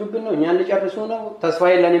ሊወስዱብን ነው፣ እኛን ሊጨርሱ ነው፣ ተስፋ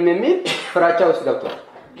የለንም የሚል ፍራቻ ውስጥ ገብቷል።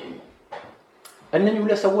 እነኚህ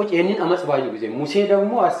 2 ሰዎች ይሄንን አመጽ ባዩ ጊዜ ሙሴ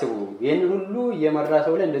ደግሞ አስቡ ይሄን ሁሉ የመራ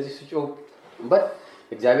ሰው ላይ እንደዚህ ሲጮህበት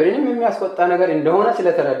እግዚአብሔርንም የሚያስቆጣ ነገር እንደሆነ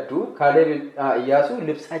ስለተረዱ ካሌብ ኢያሱ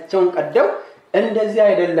ልብሳቸውን ቀደው እንደዚህ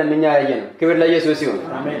አይደለም እኛ ያየነው። ክብር ለኢየሱስ ይሁን።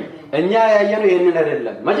 አሜን። እኛ ያየነው ይሄንን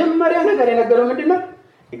አይደለም። መጀመሪያ ነገር የነገረው ምንድነው?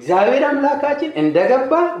 እግዚአብሔር አምላካችን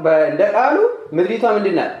እንደገባ እንደ ቃሉ ምድሪቷ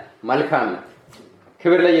ምንድናት? መልካም ናት።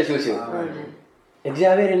 ክብር ለኢየሱስ ይሁን።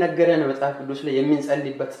 እግዚአብሔር የነገረን መጽሐፍ ቅዱስ ላይ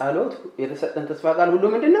የምንጸልይበት ጸሎት የተሰጠን ተስፋ ቃል ሁሉ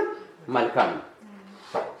ምንድነው? መልካም ነው።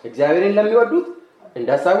 እግዚአብሔርን ለሚወዱት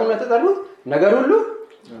እንዳሳቡ ለተጠሩት ነገር ሁሉ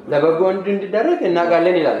ለበጎ እንዲደረግ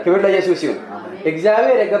እናውቃለን ይላል። ክብር ለኢየሱስ ይሁን።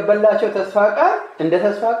 እግዚአብሔር የገባላቸው ተስፋ ቃል እንደ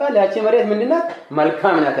ተስፋ ቃል ያቺ መሬት ምንድናት?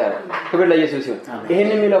 መልካም ናት ያለ። ክብር ለኢየሱስ ይሁን። ይሄን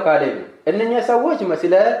የሚለው ካሌብ ነው። እነኛ ሰዎች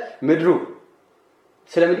ስለ ምድሩ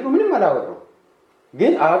ምንም አላወሩ፣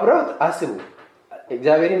 ግን አብረው አስቡ።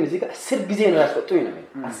 እግዚአብሔርም እዚህ ጋር 10 ጊዜ ነው ያስቆጡኝ ነው።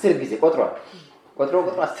 10 ጊዜ ቆጥሮ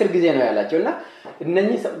 10 ጊዜ ነው ያላቸውና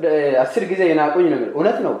እነኚህ 10 ጊዜ የናቁኝ ነው።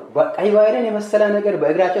 እውነት ነው። በቀይ ባህርን የመሰለ ነገር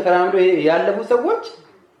በእግራቸው ተራምዶ ያለፉ ሰዎች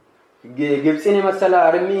ግብጽን የመሰለ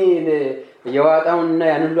አርሚ የዋጣውንና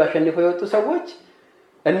ያን ሁሉ አሸንፈው የወጡ ሰዎች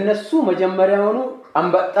እነሱ መጀመሪያውኑ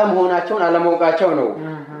አንበጣ መሆናቸውን አለማወቃቸው ነው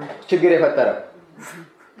ችግር የፈጠረው።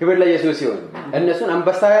 ክብር ለኢየሱስ ይሁን። እነሱን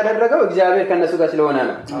አንበሳ ያደረገው እግዚአብሔር ከነሱ ጋር ስለሆነ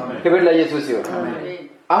ነው። ክብር ለኢየሱስ ይሁን።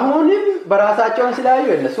 አሁንም በራሳቸውን ስላዩ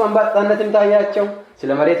እነሱ አንበጣነትን ታያቸው።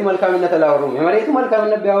 ስለ መሬቱ መልካምነት አላወሩም። የመሬቱ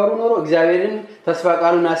መልካምነት ቢያወሩ ኖሮ እግዚአብሔርን ተስፋ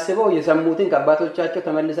ቃሉን አስበው የሰሙትን ከአባቶቻቸው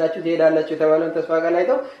ተመልሳችሁ ትሄዳላችሁ የተባለውን ተስፋ ቃል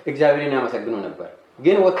አይተው እግዚአብሔርን ያመሰግኑ ነበር።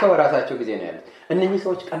 ግን ወጥተው በራሳቸው ጊዜ ነው ያሉት። እነኚህ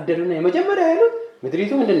ሰዎች ቀደዱና የመጀመሪያ ያሉት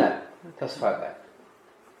ምድሪቱ ምንድናት? ተስፋ ቃል።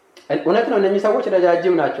 እውነት ነው። እነኚህ ሰዎች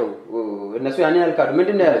ረጃጅም ናቸው። እነሱ ያንን ያልካዱ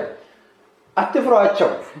ምንድነው ያሉት? አትፍሯቸው፣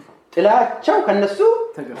 ጥላቸው ከነሱ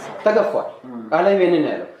ተገፏል። ቃላይ ወይንን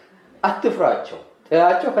ያለው አትፍሯቸው፣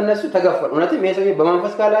 ጥላቸው ከነሱ ተገፏል። እውነትም ይሄ ሰው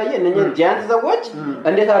በመንፈስ ካላየ እነኚህ ጃንት ሰዎች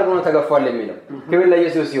እንዴት አድርገው ነው ተገፏል የሚለው። ክብር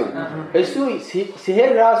ለኢየሱስ ይሁን። እሱ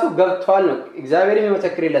ሲሄድ ራሱ ገብቷል ነው እግዚአብሔርም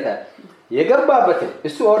ይመሰክርለታል። የገባበትን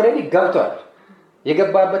እሱ ኦሬዲ ገብቷል።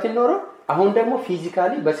 የገባበትን ኖሮ አሁን ደግሞ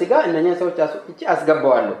ፊዚካሊ በስጋ እነኛ ሰዎች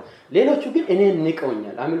አስገባዋለሁ። ሌሎቹ ግን እኔን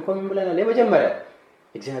ንቀውኛል። አምልኮ ምን ብለናል? የመጀመሪያ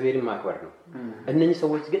እግዚአብሔርን ማክበር ነው። እነኚህ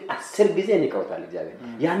ሰዎች ግን 10 ጊዜ ንቀውታል እግዚአብሔር።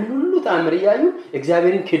 ያን ሁሉ ተአምር ያዩ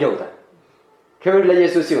እግዚአብሔርን ክደውታል። ክብር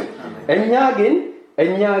ለኢየሱስ ይሁን።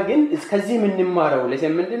 እኛ ግን እስከዚህ የምንማረው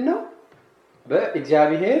ምንድነው?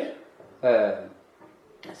 በእግዚአብሔር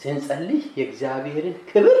ስንጸልይ የእግዚአብሔርን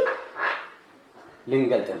ክብር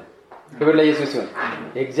ልንገልጥ ነው። ክብር ለኢየሱስ ይሁን።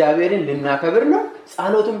 እግዚአብሔርን ልናከብር ነው።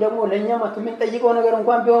 ጸሎቱም ደግሞ ለኛም የምንጠይቀው ነገር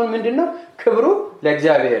እንኳን ቢሆን ምንድነው? ክብሩ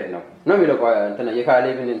ለእግዚአብሔር ነው የሚለው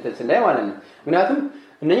የካሌብን ስናይ ማለት ነው። ምክንያቱም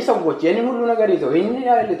እነኚህ ሰዎች የኔን ሁሉ ነገር ይዘው ይሄንን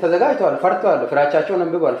ያህል ተዘጋጅተዋል፣ ፈርተዋል፣ ፍራቻቸውን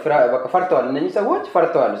አንብበዋል፣ በቃ ፈርተዋል። እነኚህ ሰዎች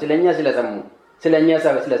ፈርተዋል ስለኛ ስለሰሙ፣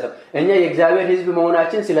 እኛ የእግዚአብሔር ሕዝብ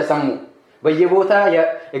መሆናችን ስለሰሙ፣ በየቦታ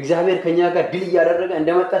እግዚአብሔር ከኛ ጋር ድል እያደረገ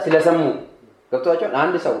እንደመጣ ስለሰሙ ገብቷቸዋል።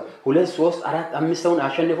 አንድ ሰው 2 3 4 5 ሰውን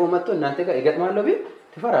አሸንፎ መጥቶ እናንተ ጋር ይገጥማለሁ ቢል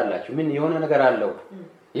ትፈራላችሁ። ምን የሆነ ነገር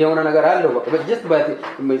አለው ጀስት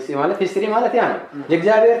ማለት ሂስትሪ ማለት ያ ነው።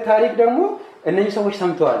 የእግዚአብሔር ታሪክ ደግሞ እነኚህ ሰዎች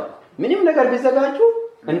ሰምተዋል። ምንም ነገር ቢዘጋጁ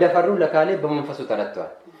እንደፈሩ ለካሌብ በመንፈሱ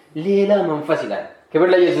ተረድተዋል። ሌላ መንፈስ ይላል። ክብር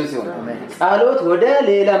ለኢየሱስ ይሁን። ጸሎት ወደ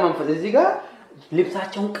ሌላ መንፈስ እዚህ ጋር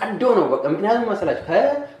ልብሳቸውን ቀዶ ነው በቃ። ምክንያቱም መሰላችሁ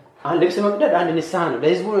ልብስ መቅደድ አንድ ንስሐ ነው።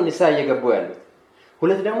 ለህዝቡ ነው ንስሐ እየገቡ ያሉት።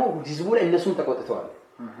 ሁለት ደግሞ ህዝቡ ላይ እነሱም ተቆጥተዋል።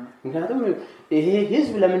 ምክንያቱም ይሄ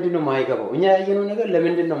ህዝብ ለምንድነው ማይገባው? እኛ ያየነው ነገር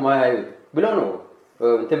ለምንድነው ማያዩት ብለው ነው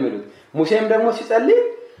እንትምሉት። ሙሴም ደግሞ ሲጸልይ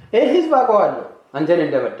ይሄ ህዝብ አውቀዋለሁ አንተን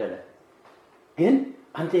እንደበደለ፣ ግን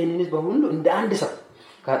አንተ ይሄንን ህዝብ ሁሉ እንደ አንድ ሰው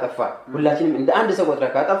ካጠፋ፣ ሁላችንም እንደ አንድ ሰው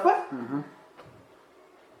ቆጥረህ ካጠፋ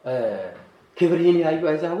ክብርህን ያዩ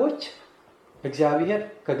አሕዛቦች እግዚአብሔር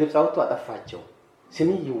ከግብጽ አውጥቶ አጠፋቸው።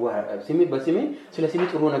 ስሚ በስሜ ስለ ስሚ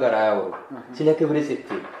ጥሩ ነገር አያወሩ። ስለ ክብር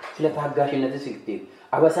ስትል፣ ስለ ታጋሽነት ስትል፣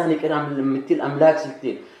 አበሳን ይቅር የምትል አምላክ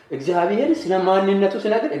ስትል፣ እግዚአብሔር ስለ ማንነቱ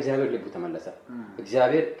ሲነግር እግዚአብሔር ልቡ ተመለሰ።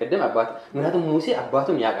 እግዚአብሔር ቀደም አባት ምክንያቱም ሙሴ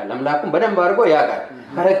አባቱን ያውቃል፣ አምላኩን በደንብ አድርጎ ያውቃል።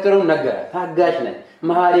 ካራክተሩን ነገረ። ታጋሽ ነህ፣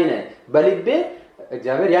 መሐሪ ነህ በልቤ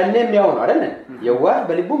እግዚአብሔር ያንንም ያው ነው አይደል? የዋህ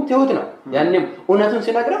በልቡም ትሁት ነው። ያንንም እውነቱን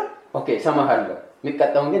ሲነግረው ኦኬ ሰማሃለሁ፣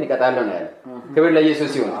 የሚቀጣውን ግን ይቀጣለሁ ነው ያለው። ክብር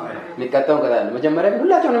ለኢየሱስ ይሁን። የሚቀጣውን ይቀጣለሁ። መጀመሪያ ግን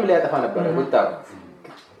ሁላቸውንም ሊያጠፋ ነበር ቁጣው።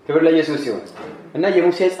 ክብር ለኢየሱስ ይሁን። እና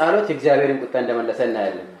የሙሴ ጸሎት የእግዚአብሔርን ቁጣ እንደመለሰ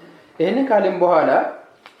እናያለን። ይሄንን ካልን በኋላ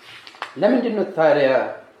ለምንድነው ታዲያ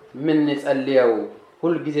ምን ጸልየው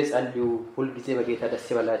ሁልጊዜ ጸልዩ፣ ሁልጊዜ በጌታ ደስ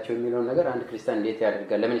ይበላችሁ የሚለው ነገር አንድ ክርስቲያን እንዴት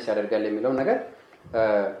ያደርጋል፣ ለምን ያደርጋል የሚለው ነገር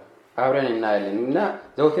አብረን እናያለን። እና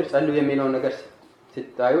ዘወትር ጸልዩ የሚለው ነገር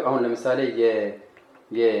ሲታዩ አሁን ለምሳሌ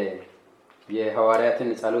የሐዋርያትን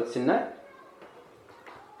ጸሎት ስናይ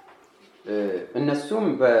እነሱም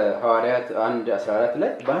በሐዋርያት 1:14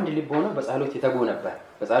 ላይ በአንድ ልብ ሆነው በጸሎት ይተጉ ነበር።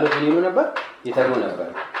 በጸሎት ምን ይሉ ነበር? ይተጉ ነበር።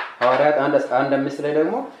 ሐዋርያት 1:5 ላይ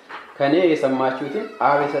ደግሞ ከኔ የሰማችሁትን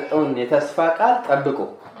አብ የሰጠውን የተስፋ ቃል ጠብቁ፣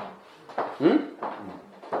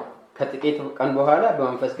 ከጥቂት ቀን በኋላ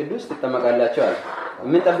በመንፈስ ቅዱስ ትጠመቃላችሁ አለ።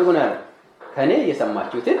 ምን ጠብቁ ነው ያለው? ከኔ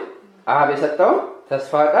የሰማችሁትን አብ የሰጠውን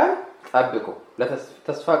ተስፋ ቃል ጠብቁ።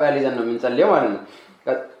 ለተስፋ ቃል ይዘን ነው የምንጸልየው ማለት ነው።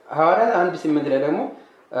 ሐዋርያት 1:8 ላይ ደግሞ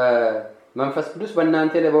መንፈስ ቅዱስ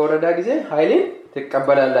በእናንተ ላይ በወረደ ጊዜ ኃይልን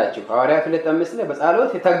ትቀበላላችሁ። ሐዋርያት 2:5 ላይ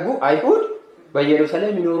በጸሎት የተጉ አይሁድ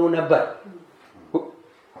በኢየሩሳሌም ይኖሩ ነበር።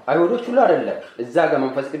 አይሁዶች ሁሉ አይደለም። እዛ ጋር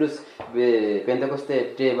መንፈስ ቅዱስ በፔንቴኮስቴ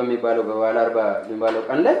ዴይ በሚባለው በበዓለ አርባ በሚባለው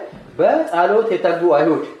ቀን ላይ በጸሎት የተጉ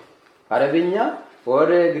አይሁድ አረብኛ ወር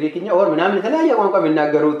ግሪክኛ ወር ምናምን የተለያየ ቋንቋ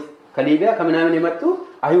የሚናገሩት ከሊቢያ ከምናምን የመጡ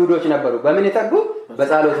አይሁዶች ነበሩ። በምን የተጉ?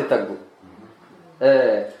 በጸሎት የተጉ።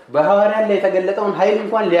 በሐዋርያት ላይ የተገለጠውን ኃይል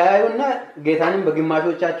እንኳን ሊያዩና ጌታንም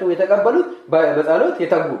በግማሾቻቸው የተቀበሉት በጸሎት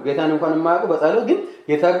የተጉ፣ ጌታን እንኳን የማያውቁ በጸሎት ግን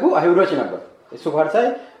የተጉ አይሁዶች ነበሩ። እሱ ፓርሳይ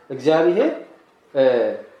እግዚአብሔር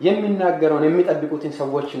የሚናገረውን የሚጠብቁትን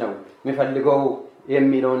ሰዎች ነው የሚፈልገው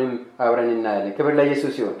የሚለውንም አብረን እናያለን። ክብር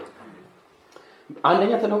ለኢየሱስ ይሁን።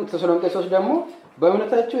 አንደኛ ተሰሎንቄ 3 ደግሞ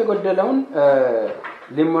በእምነታችሁ የጎደለውን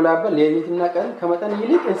ሊሞላበት ሌሊትና ቀን ከመጠን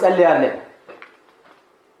ይልቅ እንጸልያለን።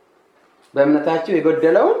 በእምነታችሁ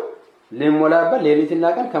የጎደለውን ሊሞላበት ሌሊትና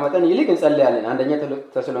ቀን ከመጠን ይልቅ እንጸልያለን። አንደኛ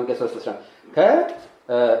ተሰሎንቄ 3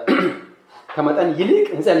 ከመጠን ይልቅ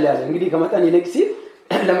እንጸልያለን። እንግዲህ ከመጠን ይልቅ ሲል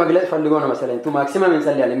ለመግለጽ ፈልጎ ነው መሰለኝ። ቱ ማክሲመም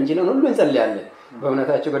እንጸልያለን፣ እንጂነው ሁሉ እንጸልያለን።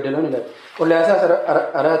 በእምነታችሁ የጎደለውን ይላል። ቆላስይስ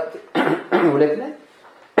 4:2 ላይ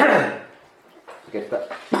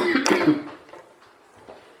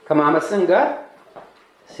ከማመስገን ጋር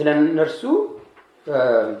ስለነርሱ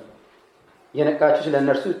የነቃችሁ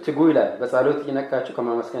ስለነርሱ ትጉ ይላል። በጸሎት የነቃችሁ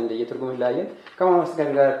ከማመስገን እንደየትርጉም ይለያያል። ከማመስገን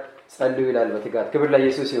ጋር ጸልዩ ይላል በትጋት። ክብር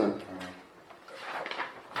ለኢየሱስ ይሁን።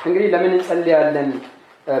 እንግዲህ ለምን እንጸልያለን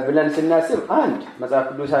ብለን ስናስብ አንድ መጽሐፍ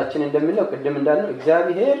ቅዱሳችን እንደሚለው ቅድም እንዳልነው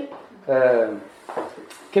እግዚአብሔር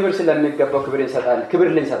ክብር ስለሚገባው ክብር ይሰጣል። ክብር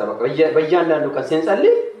ልንሰጠው በቃ በእያንዳንዱ ቀን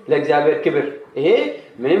ስንጸልይ ለእግዚአብሔር ክብር። ይሄ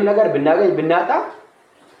ምንም ነገር ብናገኝ ብናጣ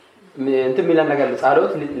እንትን የሚለን ነገር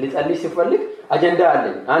ጸሎት ሊጸልይ ሲፈልግ አጀንዳ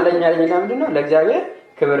አለኝ። አንደኛ አጀንዳ ምንድነው? ለእግዚአብሔር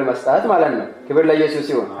ክብር መስጠት ማለት ነው። ክብር ለኢየሱስ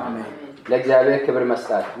ይሁን። አሜን። ለእግዚአብሔር ክብር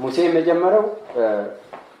መስጠት ሙሴም የጀመረው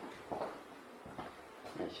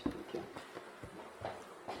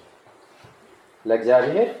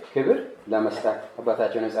ለእግዚአብሔር ክብር ለመስጠት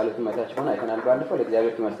አባታቸውን ጸሎቱን መታቸውን አይተናል ባለፈው።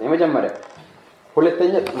 ለእግዚአብሔር ክብር መስጠት የመጀመሪያ።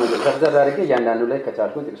 ሁለተኛ ተዘርዘር አድርጌ እያንዳንዱ ላይ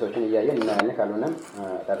ከቻልኩን ጥቅሶችን እያየን እናያለን። ካልሆነም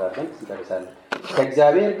ተራራን እንጨርሳለን።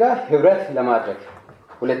 ከእግዚአብሔር ጋር ህብረት ለማድረግ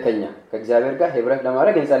ሁለተኛ ከእግዚአብሔር ጋር ህብረት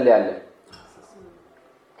ለማድረግ እንጸልያለን።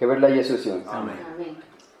 ክብር ለኢየሱስ ይሁን። አሜን።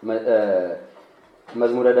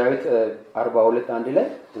 መዝሙረ ዳዊት 42:1 ላይ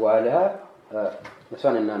ዋላ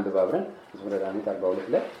እሷን እናንብብ አብረን። መዝሙረ ዳዊት 42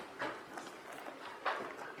 ላይ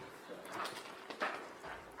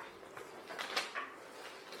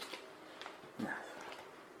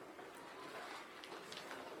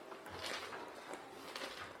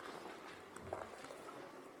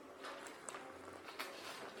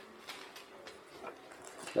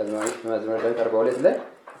መዝሙረ ዳዊት 42 ላይ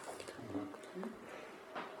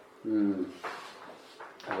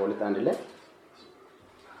 42:1 ላይ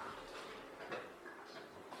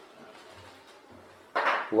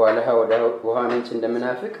ዋለሃ ወደ ውሃ ምንጭ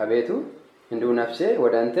እንደምናፍቅ አቤቱ እንዲሁ ነፍሴ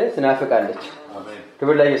ወደ አንተ ትናፍቃለች። አሜን።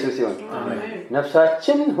 ክብር ለኢየሱስ ይሁን። አሜን።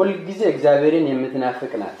 ነፍሳችን ሁልጊዜ እግዚአብሔርን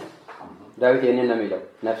የምትናፍቅ ናት። ዳዊት ይሄንን ነው የሚለው።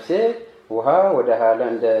 ነፍሴ ውሃ ወደ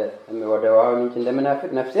ውሃ ምንጭ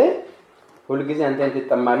እንደምናፍቅ ነፍሴ ሁልጊዜ አንተን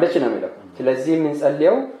ትጠማለች ነው የሚለው። ስለዚህ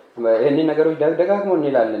የምንጸልየው ይሄንን ነገሮች ደጋግሞ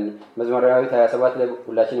እንላለን። መዝሙረ ዳዊት 27 ላይ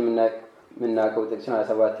ሁላችንም የምናውቀው ጥቅስ ነው።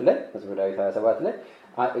 27 ላይ መዝሙረ ዳዊት 27 ላይ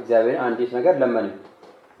እግዚአብሔር አንዲት ነገር ለመነ፣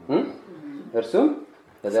 እርሱም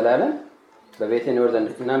ለዘላለም በቤቴ ይኖር ዘንድ።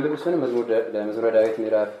 እናንብብ እሱን መዝሙረ ዳዊት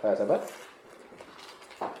ምዕራፍ 27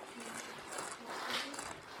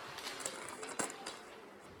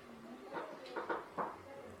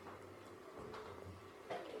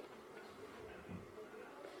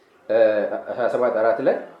 27:4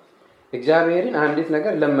 ላይ እግዚአብሔርን አንዲት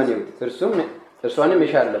ነገር ለመነው፣ እርሷንም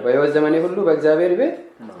እሻለሁ፣ በሕይወት ዘመኔ ሁሉ በእግዚአብሔር ቤት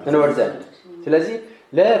እኖር ዘንድ። ስለዚህ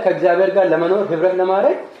ከእግዚአብሔር ጋር ለመኖር ህብረት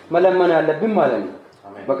ለማድረግ መለመን ያለብን ማለት ነው።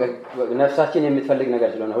 በቃ ነፍሳችን የምትፈልግ ነገር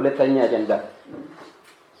ስለሆነ። ሁለተኛ አጀንዳ።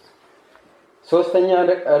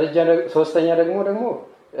 ሶስተኛ ደግሞ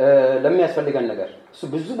ለሚያስፈልገን ነገር እሱ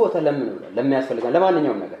ብዙ ቦታ ለምን ይላል። ለሚያስፈልገን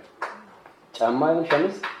ለማንኛውም ነገር ጫማ ይሁን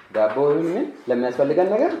ሸሚዝ ዳቦ ይሁን ምን ለሚያስፈልገን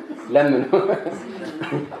ነገር ለምን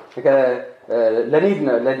ለኒድ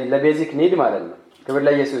ነው ለቤዚክ ኒድ ማለት ነው። ክብር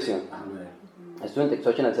ለኢየሱስ ይሁን። እሱን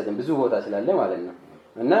ጥቅሶችን አልሰጥም ብዙ ቦታ ስላለ ማለት ነው።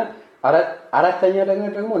 እና አራተኛ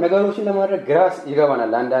ደግሞ ነገሮችን ለማድረግ ግራ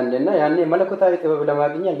ይገባናል አንዳንዴና ያኔ መለኮታዊ ጥበብ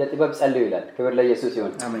ለማግኘት ለጥበብ ጸልዩ ይላል። ክብር ለኢየሱስ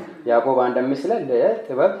ይሁን። ያዕቆብ 1:5 ላይ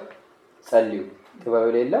ለጥበብ ጸልዩ፣ ጥበብ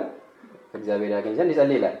የሌለው እግዚአብሔር ያገኝ ዘንድ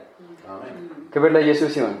ይጸልይ ይላል። አሜን። ክብር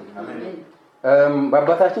ለኢየሱስ ይሁን። አሜን።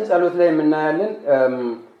 በአባታችን ጸሎት ላይ የምናያለን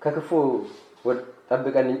ከክፉ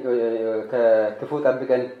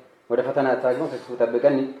ጠብቀን ወደ ፈተና አታግባን፣ ከክፉ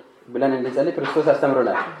ጠብቀን ብለን እንድንጸልይ ክርስቶስ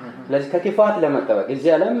አስተምሮናል። ስለዚህ ከክፋት ለመጠበቅ እዚህ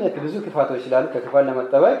ዓለም ብዙ ክፋቶች ስላሉ ከክፋት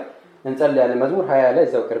ለመጠበቅ እንጸልያለን። መዝሙር 20 ላይ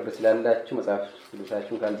እዛው ቅርብ ስላላችሁ መጽሐፍ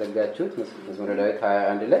ቅዱሳችሁን ካልዘጋችሁት መዝሙረ ዳዊት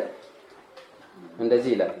 21 ላይ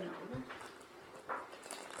እንደዚህ ይላል።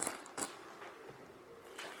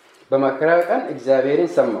 በመከራ ቀን እግዚአብሔርን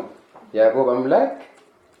ሰማው፣ ያዕቆብ አምላክ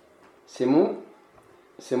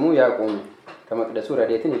ስሙ ያቁም፣ ከመቅደሱ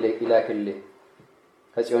ረድኤትን ይላክልህ፣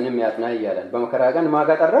 ከጽዮንም ያጽናህ እያለን በመከራ ቀን ማጋ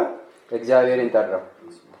ጠራው? እግዚአብሔርን ጠራው።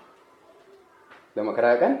 በመከራ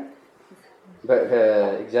ቀን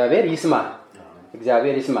እግዚአብሔር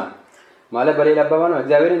ይስማ ማለት በሌላ አባባል ነው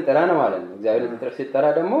እግዚአብሔርን ጥራ ነው ማለት ነው። እግዚአብሔርን ሲጠራ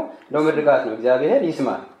ደግሞ ለምድርጋት ነው። እግዚአብሔር ይስማ።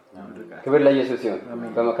 ክብር ለኢየሱስ ይሁን።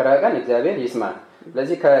 በመከራ ቀን እግዚአብሔር ይስማ።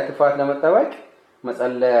 ስለዚህ ከክፋት ለመጠበቅ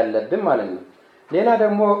መጸለይ ያለብን ማለት ነው። ሌላ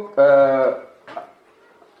ደግሞ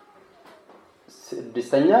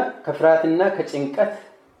ስድስተኛ ከፍርሃትና ከጭንቀት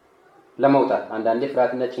ለመውጣት። አንዳንዴ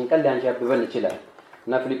ፍርሃትና ጭንቀት ሊያንዣብበን ይችላል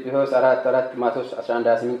እና ፊልጵስዩስ 4:4 ማቴዎስ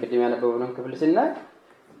 11:28 ቅድም ያነበብነውን ክፍል ስናይ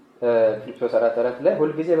ፊልጵስዩስ 4:4 ላይ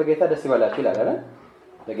ሁልጊዜ በጌታ ደስ ይበላችሁ ይላል አይደል?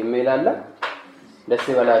 ደግሜ ይላል ደስ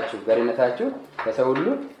ይበላችሁ፣ ገርነታችሁ ለሰው ሁሉ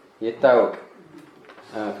ይታወቅ።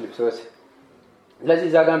 ፊልጵስዩስ ስለዚህ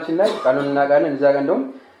እዛ ጋርም ስናይ ቃሉን እናውቃለን። እዛ ጋር እንደውም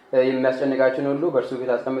የሚያስጨንቃችሁን ሁሉ በእርሱ ፊት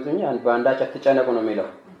አስቀምጡኝ፣ በአንዳች አትጨነቁ ነው የሚለው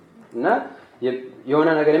እና የሆነ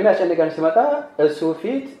ነገር የሚያስጨንቀን ሲመጣ እሱ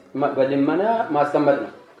ፊት በልመና ማስቀመጥ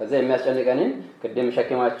ነው። ከዛ የሚያስጨንቀንን ቅድም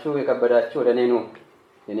ሸክማችሁ የከበዳችሁ ወደ እኔ ኑ፣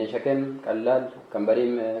 የኔ ሸክም ቀላል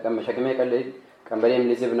ቀንበሬም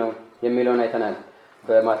ልዝብ ነው የሚለውን አይተናል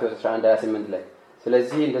በማቴዎስ 11:28 ላይ።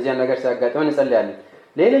 ስለዚህ እንደዚህ ነገር ሲያጋጥመን እንጸልያለን።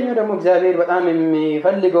 ሌላኛው ደግሞ እግዚአብሔር በጣም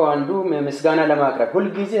የሚፈልገው አንዱ ምስጋና ለማቅረብ፣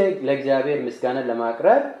 ሁልጊዜ ለእግዚአብሔር ምስጋና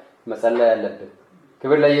ለማቅረብ መጸለይ ያለብን።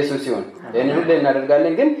 ክብር ለኢየሱስ ይሁን። ይሄንን ሁሉ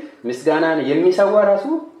እናደርጋለን፣ ግን ምስጋናን የሚሰዋ ራሱ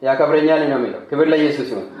ያከብረኛል ነው የሚለው። ክብር ለኢየሱስ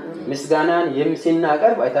ይሁን። ምስጋናን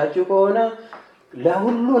ስናቀርብ አይታችሁ ከሆነ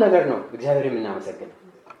ለሁሉ ነገር ነው እግዚአብሔር የምናመሰግነው።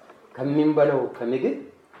 ከሚንበለው ከምግብ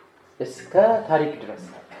እስከ ታሪክ ድረስ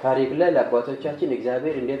ታሪክ ላይ ለአባቶቻችን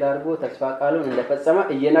እግዚአብሔር እንዴት አድርጎ ተስፋ ቃሉን እንደፈጸመ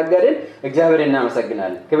እየነገርን እግዚአብሔር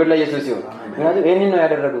እናመሰግናለን። ክብር ለኢየሱስ ይሁን። ምክንያቱም ይሄንን ነው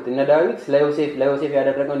ያደረጉት እነ ዳዊት ለዮሴፍ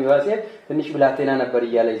ያደረገውን ዮሴፍ ትንሽ ብላቴና ነበር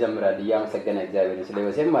እያለ ይዘምራል እያመሰገነ እግዚአብሔርን ስለ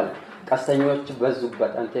ዮሴፍ ማለት ቀስተኞች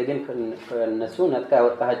በዙበት አንተ ግን ከነሱ ነጥቃ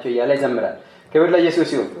ያወጣሃቸው እያለ ይዘምራል። ክብር ለኢየሱስ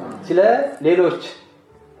ይሁን። ስለ ሌሎች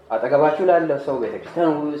አጠገባችሁ ላለ ሰው ቤተክርስቲያን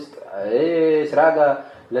ውስጥ ስራ ጋር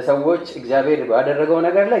ለሰዎች እግዚአብሔር ባደረገው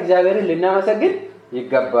ነገር ላይ እግዚአብሔርን ልናመሰግን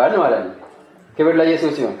ይገባል ማለት ነው። ክብር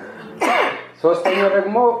ለኢየሱስ ይሁን። ሶስተኛው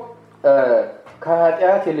ደግሞ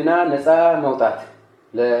ከኃጢአት ህሊና ነፃ መውጣት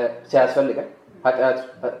ሲያስፈልገን ኃጢአት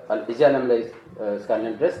እዚህ ዓለም ላይ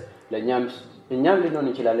እስካለን ድረስ እኛም ልንሆን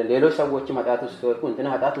እንችላለን። ሌሎች ሰዎችም ኃጢአት ውስጥ ወድቁ እንትና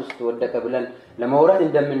ኃጢአት ውስጥ ወደቀ ብለን ለማውራት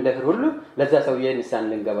እንደምንደፍር ሁሉ ለዛ ሰውዬ ንስሐ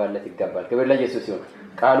ልንገባለት ይገባል። ክብር ለኢየሱስ ይሁን።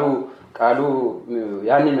 ቃሉ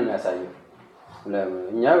ያንን ነው የሚያሳየው።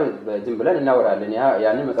 እኛ ዝም ብለን እናወራለን፣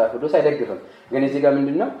 ያንን መጽሐፍ ቅዱስ አይደግፍም። ግን እዚህ ጋር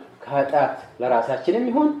ምንድነው ከኃጢአት ለራሳችንም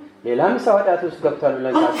ይሁን ሌላም ሰው ኃጢአት ውስጥ ገብቷል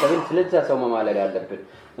ብለን ካሰብን ስለዛ ሰው መማለድ አለብን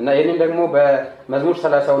እና ይሄንን ደግሞ በመዝሙር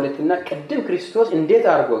 32 እና ቅድም ክርስቶስ እንዴት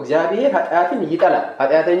አድርጎ እግዚአብሔር ኃጢአትን ይጠላል፣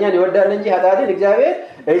 ኃጢአተኛን ይወዳል እንጂ ኃጢአትን እግዚአብሔር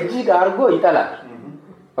እጅግ አድርጎ ይጠላል።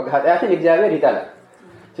 ኃጢአትን እግዚአብሔር ይጠላል።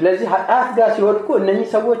 ስለዚህ ኃጢአት ጋር ሲወድቁ እነኚህ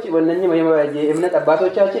ሰዎች የእምነት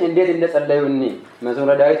አባቶቻችን እንዴት እንደጸለዩ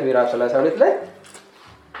መዝሙረ ዳዊት ምዕራፍ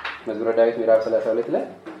 32 ላይ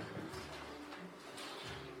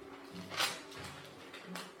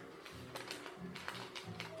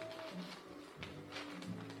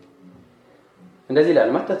እንደዚህ ይላል።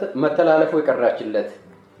 መተላለፉ የቀራችለት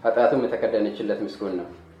ኃጢአቱም የተከደነችለት ምስጉን ነው።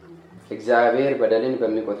 እግዚአብሔር በደልን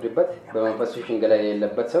በሚቆጥርበት በመንፈሱ ሽንገላ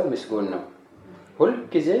የሌለበት ሰው ምስጉን ነው።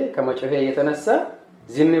 ሁልጊዜ ከመጮሄ የተነሳ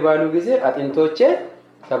ዝም ባሉ ጊዜ አጥንቶቼ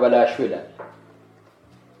ተበላሹ ይላል።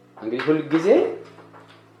 እንግዲህ ሁልጊዜ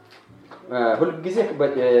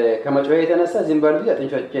ከመጮሄ የተነሳ ዝም ባሉ ጊዜ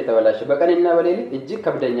አጥንቶቼ ተበላሹ፣ በቀንና በሌሊት እጅግ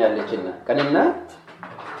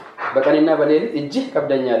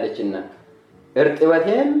ከብደኛለችና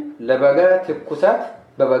እርጥበቴም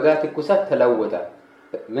በበጋ ትኩሳት ተለወጠ።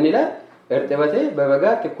 ምን ይላል? እርጥበቴ በበጋ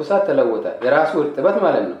ትኩሳት ተለወጠ። የራሱ እርጥበት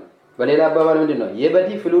ማለት ነው። በሌላ አባባል ምንድነው? የበዲ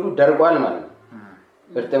ፍሉሩ ደርቋል ማለት ነው።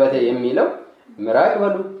 እርጥበቴ የሚለው ምራቅ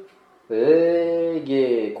በሉ፣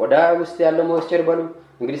 ቆዳ ውስጥ ያለው ሞይስቸር በሉ።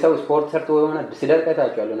 እንግዲህ ሰው ስፖርት ሰርቶ የሆነ ሲደርቅ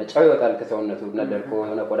አይታችኋል። ሆነ ጨው ይወጣል ከሰውነቱ እና ደርቆ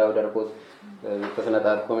የሆነ ቆዳው ደርቆ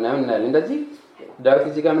ተሰነጣጥቆ ምናምን እናያለን። እንደዚህ ዳዊት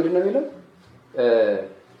እዚህ ጋር ምንድነው የሚለው?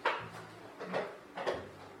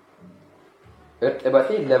 እርጥበቴ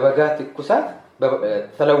ለበጋ ትኩሳት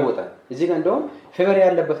ተለወጠ። እዚህ ጋር እንደውም ፌቨር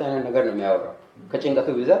ያለበት አይነት ነገር ነው የሚያወራው። ከጭንቀቱ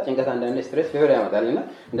ብዛት ጭንቀት አንዳንድ ስትሬስ ፌቨር ያመጣልና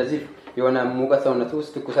እንደዚህ የሆነ ሙቀት ሰውነቱ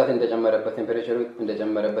ውስጥ ትኩሳት እንደጨመረበት ቴምፐሬቸሩ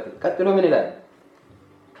እንደጨመረበት ቀጥሎ ምን ይላል?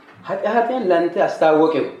 ኃጢአቴን ለአንተ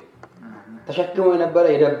አስታወቅሁ። ተሸክሞ የነበረ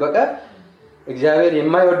የደበቀ እግዚአብሔር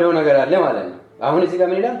የማይወደው ነገር አለ ማለት ነው። አሁን እዚህ ጋር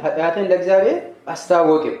ምን ይላል? ኃጢአቴን ለእግዚአብሔር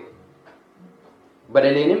አስታወቅሁ፣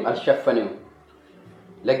 በደሌንም አልሸፈንሁም።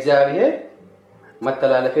 ለእግዚአብሔር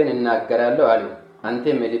መተላለፌን እናገራለሁ አሉ።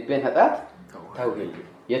 አንተም የልቤን ኃጢአት ተውልኝ።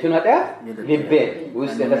 የቱን ኃጢአት? ልቤን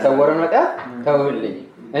ውስጥ የተሰወረውን ኃጢአት ተውልኝ።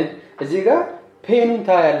 እዚህ ጋር ፔኑን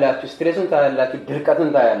ታያላችሁ፣ ስትሬሱን ታያላችሁ፣ ድርቀቱን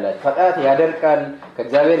ታያላችሁ። ኃጢአት ያደርቃል፣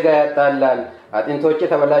 ከእግዚአብሔር ጋር ያጣላል፣ አጥንቶቼ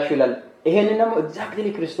ተበላሹ ይላል። ይሄንን ደግሞ ኤግዛክትሊ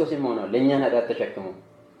ክርስቶስ የሆነው ለእኛን ኃጢአት ተሸክሞ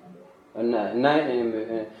እና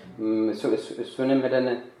እሱንም ሄደን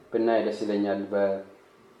ብናይ ደስ ይለኛል።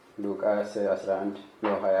 በሉቃስ 11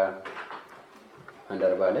 ነው 20 አንድ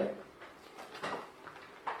 40 ላይ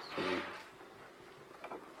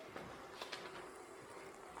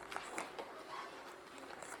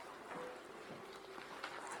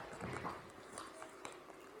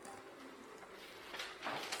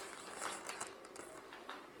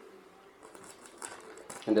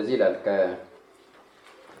እንደዚህ ይላል።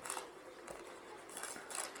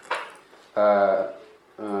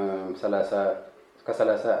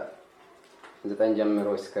 ከ39 ጀምሮ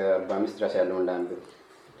እስከ 45 ድረስ ያለውን ላንብብ።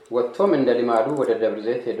 ወጥቶም እንደ ልማዱ ወደ ደብረ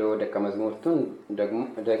ዘይት ሄዶ ደቀ መዝሙርቱን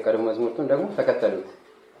ደግሞ ተከተሉት።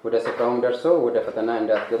 ወደ ስፍራውም ደርሶ ወደ ፈተና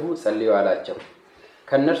እንዳትገቡ ጸልዩ አላቸው።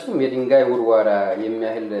 ከእነርሱም የድንጋይ ውርዋራ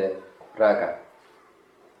የሚያህል ራቀ።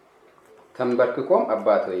 ተንበርክኮም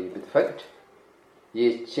አባት ሆይ ብትፈቅድ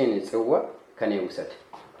ይህችን ጽዋ ከኔ ውሰድ፣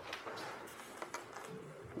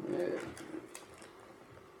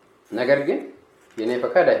 ነገር ግን የኔ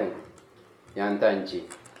ፈቃድ አይሁን ያንተ እንጂ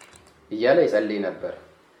እያለ ይጸልይ ነበር።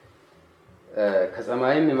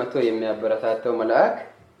 ከሰማይም መጥቶ የሚያበረታተው መልአክ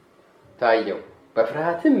ታየው።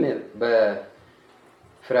 በፍርሃትም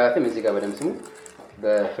እዚህ ጋር በደምብ ስሙ።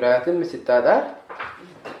 በፍርሃትም ሲጣጣር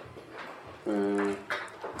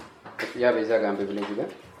ያ በዛ ጋር በብለኝ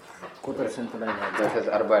ይላል። ቁጥር ስንት ላይ ነው? ከዛ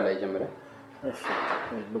 40 ላይ ጀምረ። እሺ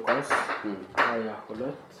ሉቃስ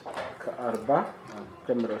 22 ከ40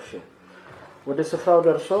 ጀምሮ። እሺ ወደ ስፍራው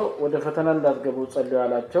ደርሶ ወደ ፈተና እንዳትገቡ ጸልዩ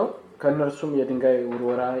አላቸው። ከነርሱም የድንጋይ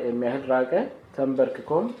ውርወራ የሚያህል ራቀ።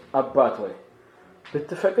 ተንበርክኮም አባት ሆይ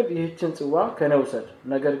ብትፈቅድ ይህችን ጽዋ ከኔ ውሰድ፣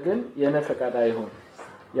 ነገር ግን የኔ ፈቃድ አይሁን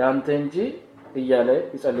ያንተ እንጂ እያለ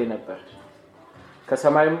ይጸልይ ነበር።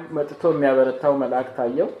 ከሰማይም መጥቶ የሚያበረታው መልአክ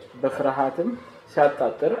ታየው። በፍርሃትም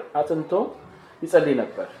ሲያጣጥር አጥንቶ ይጸልይ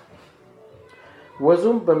ነበር።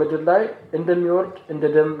 ወዙም በምድር ላይ እንደሚወርድ እንደ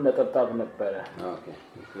ደም ነጠብጣብ ነበረ። ኦኬ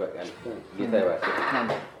በቃል ጌታ ይባርክ።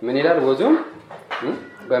 ምን ይላል? ወዙም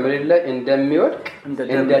በምድር ላይ እንደሚወድቅ እንደ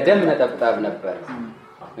ደም ነጠብጣብ ነበር።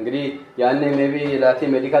 እንግዲህ ያኔ ሜቢ ላቲ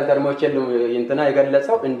ሜዲካል ተርሞች የሉም እንትና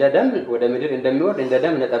የገለጸው እንደ ደም ወደ ምድር እንደሚወርድ እንደ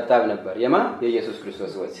ደም ነጠብጣብ ነበር። የኢየሱስ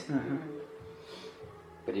ክርስቶስ ወዝ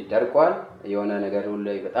እንግዲህ ደርቋል። የሆነ ነገር ሁሉ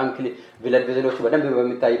በጣም ብለድ ቬዘሎች በደንብ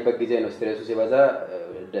በሚታይበት ጊዜ ነው ስትሬሱ ሲበዛ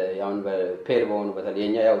ያውን በፔል በሆኑ በተለይ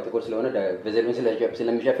የኛ ያው ጥቁር ስለሆነ ቬዘሉን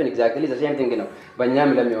ስለሚሸፍን ኤግዛክትሊ ዘ ሴም ቲንግ ነው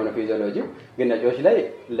በእኛም ለሚሆነው ፊዚዮሎጂ፣ ግን ነጮች ላይ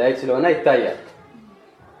ላይት ስለሆነ ይታያል።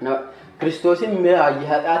 ነው ክርስቶስም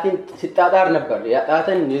የኃጢአትን ሲጣጣር ነበር።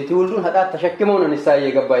 የኃጢአትን የትውልዱን ኃጢአት ተሸክመው ነው ንስሐ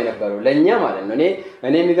እየገባ የነበረው ለኛ ማለት ነው።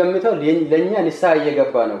 እኔ የሚገምተው ለኛ ንስሐ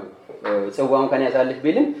እየገባ ነው። ጽዋውን ከኔ አሳልፍ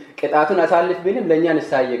ቢልም ቅጣቱን አሳልፍ ቢልም ለኛ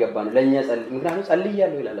ንስሐ እየገባ ነው። ለኛ ምክንያቱም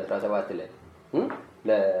ጸልያለሁ ይላል 17 ላይ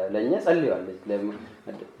ለኛ ጸልያለሁ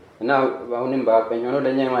እና አሁንም በአቀኝ ሆኖ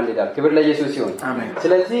ለኛ ይማልዳል። ክብር ለኢየሱስ ይሁን።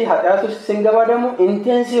 ስለዚህ ኃጢአት ውስጥ ስንገባ ደግሞ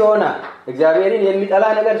ኢንቴንስ የሆነ እግዚአብሔርን የሚጠላ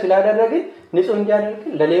ነገር ስላደረግን ንጹህ እንዲያደርግ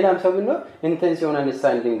ለሌላም ሰው ቢኖር ኢንቴንስ የሆነ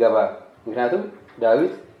ንስሐ እንድንገባ። ምክንያቱም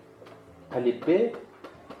ዳዊት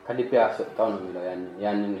ከልቤ አስወጣው ነው የሚለው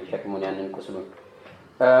ያንን ሸክሙን ያንን ቁስሉን።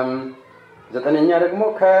 9ኛ ደግሞ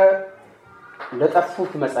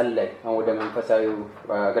ለጠፉት መጸለይ። አሁን ወደ መንፈሳዊ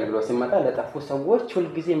አገልግሎት ሲመጣ ለጠፉ ሰዎች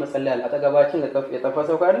ሁልጊዜ መጸለይ አለ። አጠገባችን የጠፋ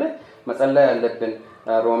ሰው ካለ መጸለይ አለብን።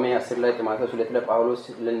 ሮሜ 10 ላይ ጢሞቴዎስ 2 ላይ ጳውሎስ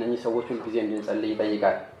ለነኚህ ሰዎች ሁልጊዜ እንድንጸልይ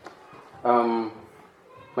ይጠይቃል።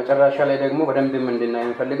 መጨረሻ ላይ ደግሞ በደንብ እንድናይ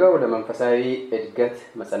የምፈልገው ለመንፈሳዊ እድገት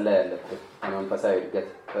መጸለይ አለብን። ለመንፈሳዊ እድገት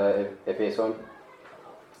ኤፌሶን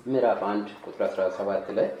ምዕራፍ 1 ቁጥር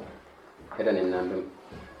 17 ላይ ሄደን እናንብብ።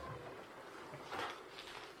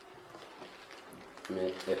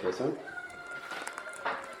 ኤፌሶን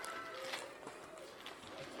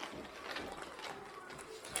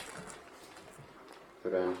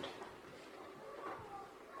ፍራንድ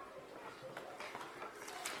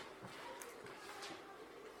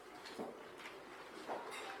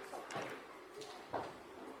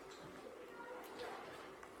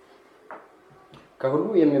ከሁሉ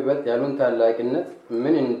የሚበልጥ ያሉን ታላቅነት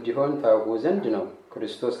ምን እንዲሆን ታውቁ ዘንድ ነው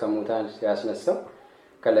ክርስቶስ ከሙታን ሲያስነሳው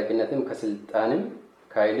ከለቅነትም ከስልጣንም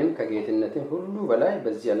ከኃይልም ከጌትነትም ሁሉ በላይ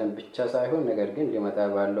በዚህ ዓለም ብቻ ሳይሆን ነገር ግን ሊመጣ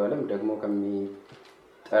ባለው ዓለም ደግሞ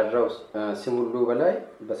ከሚጠራው ስም ሁሉ በላይ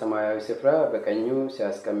በሰማያዊ ስፍራ በቀኙ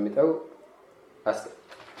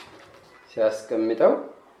ሲያስቀምጠው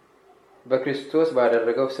በክርስቶስ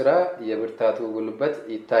ባደረገው ሥራ የብርታቱ ጉልበት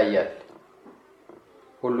ይታያል።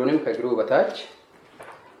 ሁሉንም ከእግሩ በታች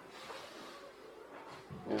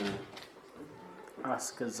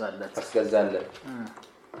አስገዛለት።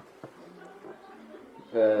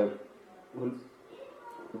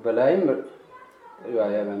 በላይም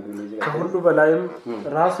ከሁሉ በላይም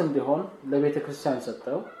ራስ እንዲሆን ለቤተ ክርስቲያን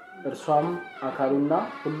ሰጠው። እርሷም አካሉና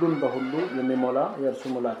ሁሉን በሁሉ የሚሞላ የእርሱ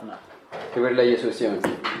ሙላት ናት። ክብር ለኢየሱስ ይሁን።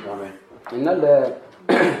 አሜን። እና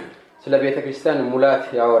ስለ ቤተ ክርስቲያን ሙላት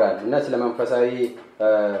ያወራል እና ስለ መንፈሳዊ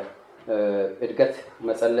እድገት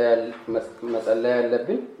መጸለይ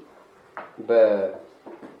ያለብን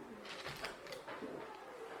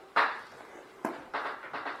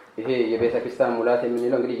ይሄ የቤተ ክርስቲያን ሙላት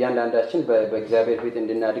የምንለው እንግዲህ እያንዳንዳችን በእግዚአብሔር ፊት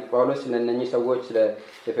እንድናድግ ጳውሎስ ስለነኚህ ሰዎች ስለ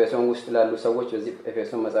ኤፌሶን ውስጥ ላሉ ሰዎች በዚህ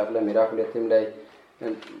ኤፌሶን መጽሐፍ ላይ ምዕራፍ 2 ላይ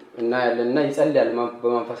እና ያለና ይጸልያል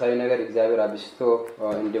በመንፈሳዊ ነገር እግዚአብሔር አብስቶ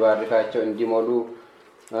እንዲባርካቸው እንዲሞሉ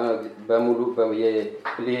በሙሉ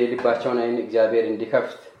የልባቸውን አይን እግዚአብሔር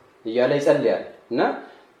እንዲከፍት እያለ ይጸልያል። እና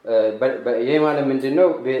ይሄ ማለት ምንድነው?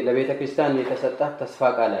 ለቤተ ክርስቲያን የተሰጣት ተስፋ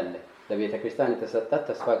ቃል አለ። ለቤተ ክርስቲያን የተሰጣት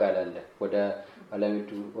ተስፋ ቃል አለ። ወደ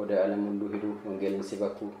ዓለም ሁሉ ሂዱ ወንጌልን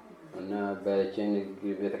ሲበኩ እና በእጄን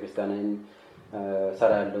ቤተ ክርስቲያንን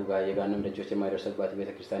ሰራለሁ የጋንም ደጆች የማይደርሱባት ቤተ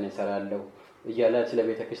ክርስቲያንን ሰራለሁ እያለ ስለ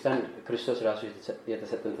ቤተ ክርስቲያን ክርስቶስ ራሱ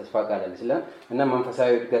የተሰጠን ተስፋ ቃል አለ። እና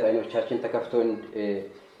መንፈሳዊ እድገት አይኖቻችን ተከፍቶ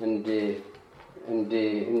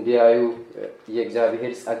እንዲያዩ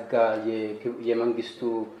የእግዚአብሔር ጸጋ የመንግስቱ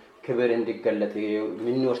ክብር እንዲገለጥ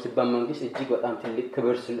የምንወርስበት መንግስት እጅግ በጣም ትልቅ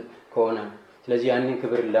ክብር ከሆነ ስለዚህ ያንን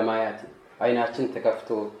ክብር ለማየት አይናችን ተከፍቶ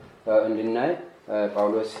እንድናይ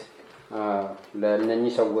ጳውሎስ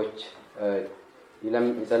ለእነኚህ ሰዎች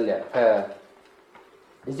ይጸልያል።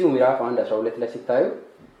 እዚሁ ምዕራፍ 1:12 ላይ ሲታዩ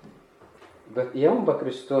ይኸውም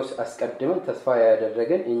በክርስቶስ አስቀድመን ተስፋ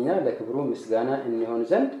ያደረገን እኛ ለክብሩ ምስጋና እንሆን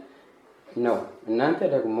ዘንድ ነው። እናንተ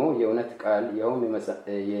ደግሞ የእውነት ቃል ይኸውም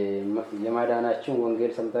የማዳናችን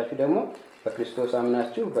ወንጌል ሰምታችሁ ደግሞ በክርስቶስ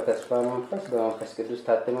አምናችሁ በተስፋ መንፈስ በመንፈስ ቅዱስ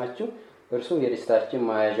ታትማችሁ እርሱ የደስታችን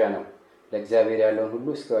መያዣ ነው ለእግዚአብሔር ያለውን ሁሉ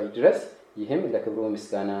እስከዋጅ ድረስ ይህም ለክብሩ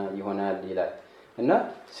ምስጋና ይሆናል ይላል። እና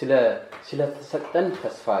ስለተሰጠን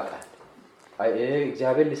ተስፋ ቃል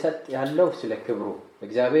እግዚአብሔር ሊሰጥ ያለው ስለ ክብሩ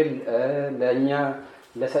እግዚአብሔር ለኛ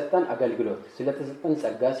ለሰጠን አገልግሎት ስለተሰጠን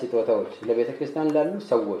ጸጋ ስጦታዎች ለቤተ ክርስቲያን ላሉ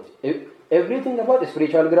ሰዎች everything about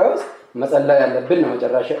spiritual growth መጸለይ ያለብን ነው።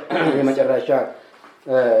 መጨረሻ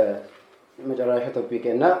ቶፒክ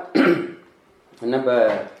እና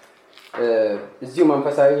እዚሁ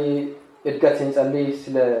መንፈሳዊ እድገት ስንጸልይ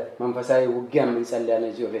ስለ መንፈሳዊ ውጊያ እንጸልያለን።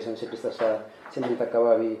 እዚሁ ኤፌሶን 6:8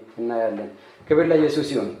 አካባቢ እናያለን። ክብር ለኢየሱስ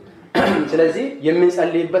ይሁን። ስለዚህ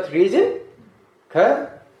የምንጸልይበት ሪዝን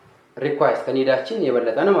ከሪኳይስት ከኒዳችን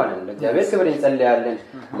የበለጠ ነው ማለት ነው። ለእግዚአብሔር ክብር እንጸልያለን።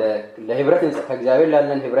 ለህብረት ከእግዚአብሔር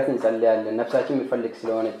ላለን ህብረት እንጸልያለን። ነፍሳችን የሚፈልግ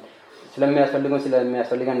ስለሆነ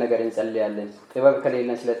ስለሚያስፈልገን ነገር እንጸልያለን። ጥበብ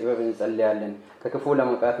ከሌለን ስለ ጥበብ እንጸልያለን። ከክፉ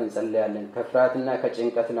ለመውጣት እንጸልያለን። ከፍርሃትና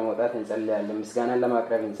ከጭንቀት ለመውጣት እንጸልያለን። ምስጋናን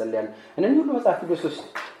ለማቅረብ እንጸልያለን። እነዚህ ሁሉ መጽሐፍ ቅዱስ ውስጥ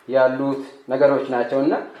ያሉት ነገሮች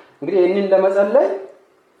ናቸውና እንግዲህ ይህንን ለመጸለይ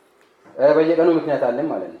በየቀኑ ምክንያት አለን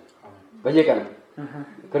ማለት ነው። በየቀኑ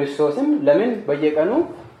ክርስቶስም ለምን በየቀኑ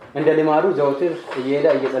እንደ ልማዱ ዘወትር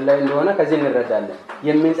እየጸለየ እንደሆነ ከዚህ እንረዳለን።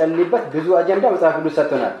 የምንጸልይበት ብዙ አጀንዳ መጽሐፍ ቅዱስ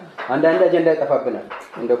ሰጥቶናል። አንዳንድ አጀንዳ ይጠፋብናል።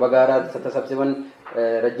 እንደው በጋራ ተሰብስበን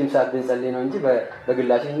ረጅም ሰዓት ብንጸልይ ነው እንጂ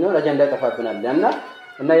በግላችን ነው አጀንዳ ይጠፋብናል።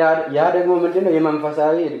 እና ያ ደግሞ ምንድነው?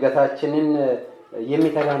 የመንፈሳዊ እድገታችንን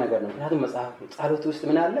የሚተጋ ነገር ነው። ምክንያቱም መጽሐፍ ጸሎት ውስጥ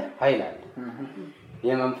ምን አለ? ኃይል አለ።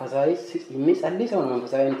 የመንፈሳዊ የሚጸልይ ሰው ነው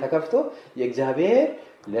መንፈሳዊን ተከፍቶ የእግዚአብሔር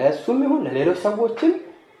ለእሱም ይሁን ለሌሎች ሰዎችም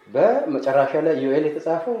በመጨረሻ ላይ ዩኤል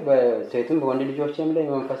የተጻፈው በሴትም በወንድ ልጆችም ላይ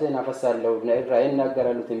መንፈስን አፈሳለሁ፣ ራእይ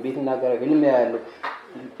እናገራሉ፣ ትንቢት እናገራሉ፣ ህልም ያያሉ።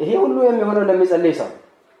 ይሄ ሁሉ የሚሆነው ለሚጸልይ ሰው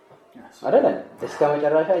አይደለም። እስከ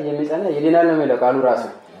መጨረሻ የሚጸና ይድናል ነው የሚለው ቃሉ ራሱ።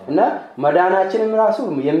 እና መዳናችንም ራሱ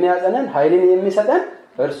የሚያጸናን ኃይልን የሚሰጠን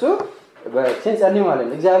እርሱ በስንጸልይ ማለት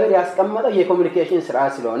ነው። እግዚአብሔር ያስቀመጠው የኮሙኒኬሽን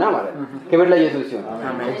ስርዓት ስለሆነ ማለት ነው። ክብር ለኢየሱስ ይሁን።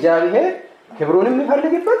 እግዚአብሔር ክብሩንም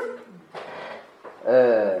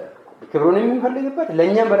የሚፈልግበት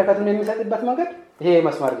ለኛም በረከቱን የሚሰጥበት መንገድ ይሄ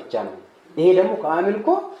መስማር ብቻ ነው። ይሄ ደግሞ ከአምልኮ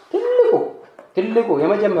ትልቁ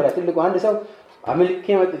የመጀመሪያ ትልቁ አንድ ሰው አምልኬ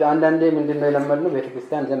አንዳንዴ ምንድነው የለመድነው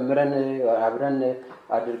ቤተክርስቲያን ዘምረን አብረን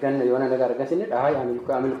አድርገን የሆነ ነገር አድርገን ስንል አይ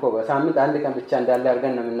አምልኮ በሳምንት አንድ ቀን ብቻ እንዳለ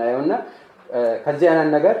አድርገን ነው የምናየውና ከዚህ አይነት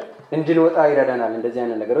ነገር እንድንወጣ ይረዳናል። እንደዚህ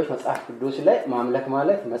አይነት ነገሮች መጽሐፍ ቅዱስ ላይ ማምለክ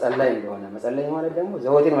ማለት መጸለይ እንደሆነ መጸለይ ማለት ደግሞ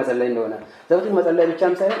ዘወትር መጸለይ እንደሆነ ዘወትር መጸለይ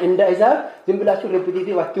ብቻም ሳይሆን እንደ ኢዛብ ዝም ብላችሁ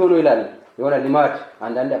ሪፒቲቲቭ አትሆኑ ይላል። የሆነ ልማድ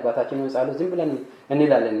አንዳንድ አባታችን ጸሎት ዝም ብለን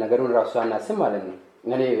እንላለን ነገሩን ራሱ አናስብ ማለት ነው።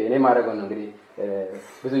 እኔ ማድረገው ነው እንግዲህ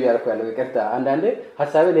ብዙ ያልኩ ያለው ይቅርታ። አንዳንዴ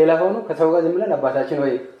ሐሳቤ ሌላ ሆኖ ከሰው ጋር ዝም ብለን አባታችን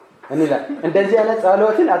ወይ እንላለን። እንደዚህ አይነት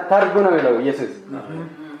ጸሎትን አታርጉ ነው የሚለው ኢየሱስ።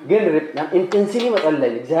 ግን ኢንቴንሲቭ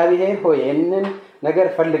መጸለይ እግዚአብሔር ሆይ ይሄንን ነገር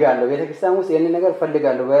ፈልጋለሁ፣ ቤተክርስቲያን ውስጥ ይሄንን ነገር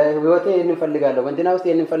ፈልጋለሁ፣ በህይወቴ ይሄንን ፈልጋለሁ፣ በእንትና ውስጥ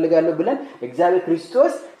ይሄንን ፈልጋለሁ ብለን እግዚአብሔር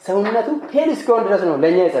ክርስቶስ ሰውነቱ ሄል እስከሆነ ድረስ ነው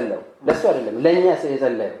ለኛ የጸለየው፣ ለሱ አይደለም ለኛ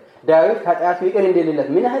የጸለየው። ዳዊት ኃጢአቱ ይቅር እንደሌለት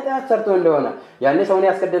ምን ኃጢአት ሰርቶ እንደሆነ ያኔ ሰውን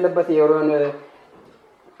ያስገደለበት የሮን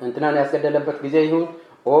እንትናን ያስገደለበት ጊዜ ይሁን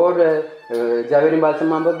ኦር እግዚአብሔርን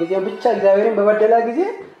ባልሰማበት ጊዜ ብቻ እግዚአብሔርን በበደላ ጊዜ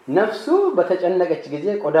ነፍሱ በተጨነቀች ጊዜ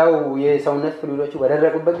ቆዳው የሰውነት ፍሉሎቹ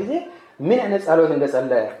በደረቁበት ጊዜ ምን አይነት ጸሎት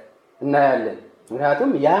እንደጸለየ እናያለን። ምክንያቱም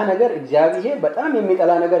ያ ነገር እግዚአብሔር በጣም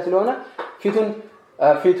የሚጠላ ነገር ስለሆነ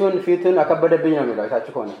ፊቱን አከበደብኝ ነው የሚለው።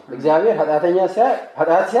 ታችሁ ከሆነ እግዚአብሔር ኃጢአተኛን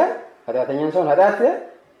ሰው ኃጢአት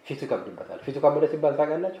ፊቱ ይከብድበታል። ፊቱ ከበደ ሲባል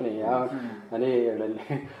ታውቃላችሁ?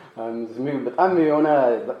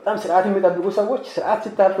 በጣም ስርዓት የሚጠብቁ ሰዎች ስርዓት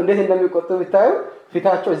ሲታልፉ እንዴት እንደሚቆጡ ብታዩ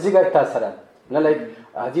ፊታቸው እዚህ ጋር ይታሰራል። እና ላይ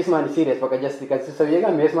አዲስ ማን ሲሪየስ በቃ ጀስት ከዚህ ሰውዬ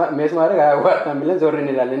ጋር ሜስ ማድረግ አያዋጣም ብለን ዞር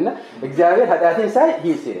እንላለን። እና እግዚአብሔር ኃጢአትን ሳይ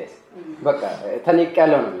ሂ ሲሪየስ በቃ ተንቅ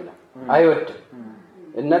ያለው ነው የሚለው አይወድም።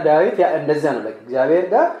 እና ዳዊት እንደዛ ነው እግዚአብሔር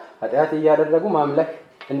ጋር ኃጢአት እያደረጉ ማምለክ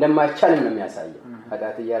እንደማይቻል ነው የሚያሳየው።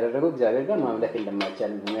 ኃጢአት እያደረጉ እግዚአብሔር ጋር ማምለክ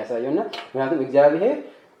እንደማይቻል ነው የሚያሳየውና ምክንያቱም እግዚአብሔር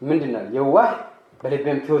ምንድነው የዋህ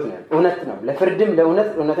በልቤም ትሁት ነው፣ እውነት ነው፣ ለፍርድም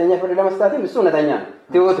እውነተኛ ፍርድ ለመስጠትም እሱ እውነተኛ ነው፣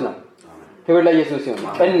 ትሁት ነው። ክብር ለኢየሱስ ይሁን።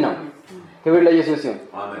 ቅን ነው። ክብር ለኢየሱስ ይሁን።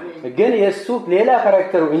 ግን የሱ ሌላ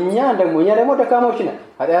ካራክተሩ እኛ ደግሞ ደካሞች ነን፣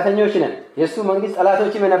 ኃጢአተኞች ነን፣ የሱ መንግስት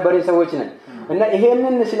ጠላቶችም የነበርን ሰዎች ነን። እና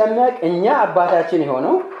ይሄንን ስለሚያውቅ እኛ አባታችን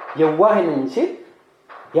የሆነው የዋህ ነኝ ሲል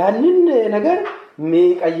ያንን ነገር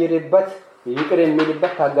የሚቀይርበት ይቅር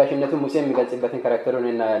የሚልበት ታጋሽነቱን ሙሴ የሚገልጽበትን ካራክተሩን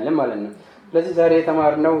እናያለን ማለት ነው። ስለዚህ ዛሬ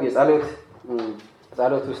የተማርነው የጸሎት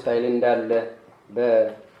ውስጥ ኃይል እንዳለ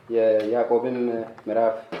በያዕቆብም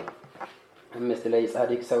ምዕራፍ 5 ላይ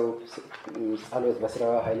ጻድቅ ሰው ጸሎት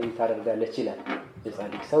በስራዋ ኃይልን ታደርጋለች ይላል።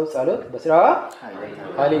 የጻድቅ ሰው ጸሎት በስራዋ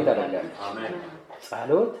ኃይልን ታደርጋለች።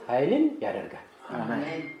 ጸሎት ኃይልን ያደርጋል።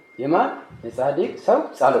 አሜን። የጻድቅ ሰው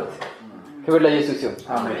ጸሎት ክብር ለኢየሱስ ይሁን።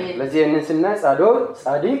 አሜን። ለዚህ እንስና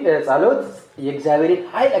ጸሎት የእግዚአብሔርን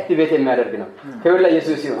ኃይል አክቲቬት የሚያደርግ ነው። ክብር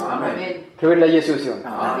ለኢየሱስ ይሁን። አሜን። ክብር ለኢየሱስ ይሁን።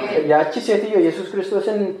 ያቺ ሴትዮ ኢየሱስ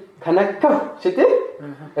ክርስቶስን ከነካው ስትል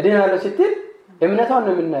እድናለሁ ስትል እምነቷን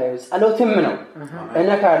ነው የምናየው። ጸሎትም ነው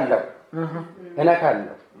እነካለሁ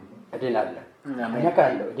እድናለሁ፣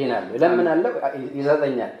 እድናለሁ፣ ለምናለሁ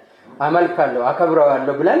ይሰጠኛል፣ አመልካለሁ፣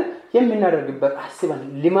 አከብረዋለሁ ብለን የምናደርግበት አስበን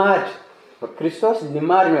ልማድ ክርስቶስ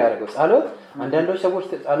ልማድ ነው ያደረገው። ጸሎት አንዳንዶች ሰዎች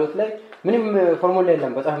ጸሎት ላይ ምንም ፎርሙላ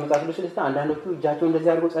የለም። በጣም መጽሐፍ ቅዱስ ላይ አንዳንዶቹ እጃቸውን እንደዚህ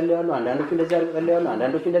አድርገው ጸልያሉ፣ አንዳንዶቹ እንደዚህ አድርገው ጸልያሉ፣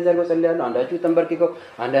 አንዳንዶቹ እንደዚህ አድርገው ጸልያሉ፣ አንዳንዶቹ ተንበርክከው፣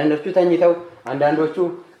 አንዳንዶቹ ተኝተው፣ አንዳንዶቹ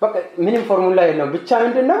በቃ ምንም ፎርሙላ የለም። ብቻ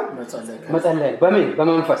ምንድነው መጸለይ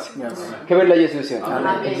በመንፈስ ክብር ለኢየሱስ ይሁን።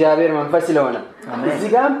 እግዚአብሔር መንፈስ ስለሆነ እዚህ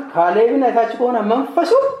ጋር ካሌብን አይታችሁ ከሆነ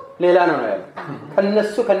መንፈሱ ሌላ ነው ያለው።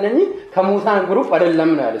 ከነኚህ ከሙታን ግሩፕ አይደለም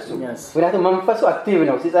ነው ያለው እሱ። ምክንያቱም መንፈሱ አክቲቭ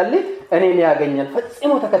ነው። ሲጸልይ እኔን ያገኛል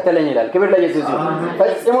ፈጽሞ ተከተለኝ ይላል። ክብር ለኢየሱስ ይሁን።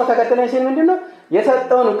 ፈጽሞ ተከተለኝ ሲል ምንድነው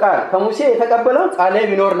የሰጠውን ቃል ከሙሴ የተቀበለውን ቃሌብ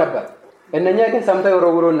ይኖር ነበር፣ እነኛ ግን ሰምተው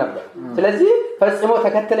ይወረውሩን ነበር። ስለዚህ ፈጽሞ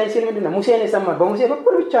ተከተለኝ ሲል ምንድነው ሙሴን የሰማ በሙሴ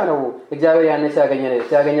በኩል ብቻ ነው እግዚአብሔር ያንን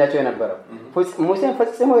ሲያገኛቸው የነበረው። ሙሴን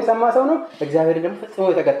ፈጽሞ የሰማ ሰው ነው፣ እግዚአብሔር ደግሞ ፈጽሞ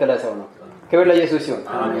የተከተለ ሰው ነው። ክብር ለኢየሱስ ይሁን።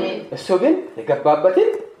 አሜን። እሱ ግን የገባበትን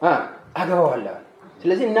አገባዋለሁ።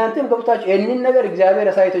 ስለዚህ እናንተም ገብታችሁ ይሄንን ነገር እግዚአብሔር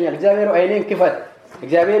አሳይቶኛል፣ እግዚአብሔር አይኔን ክፈት፣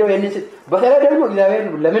 እግዚአብሔር ይሄንን በተለይ ደግሞ እግዚአብሔር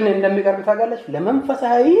ለምን እንደሚቀርብ ታውቃላችሁ?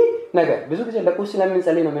 ለመንፈሳዊ ነገር ብዙ ጊዜ ለቁስ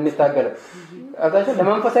ስለምንጸልይ ነው የምንታገለው። አታችሁ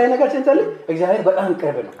ለመንፈሳዊ ነገር ስንጸልይ እግዚአብሔር በጣም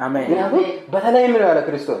ቅርብ ነው። ምክንያቱም በተለይ ምን ያለ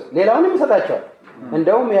ክርስቶስ ሌላውንም ይሰጣቸዋል።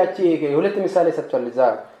 እንደውም ያቺ ሁለት ምሳሌ ሰጥቷል እዛ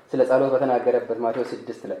ስለ ጸሎት በተናገረበት ማቴዎስ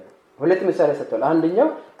 6 ላይ ሁለት ምሳሌ ሰጥቷል። አንደኛው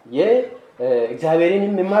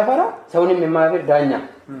እግዚአብሔርንም የማይፈራ ሰውንም የማያፈር ዳኛ።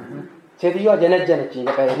 ሴትዮዋ ጀነጀነች፣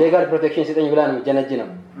 በቃ ሌጋል ፕሮቴክሽን ሲጠኝ ብላ ነው ጀነጅ ነው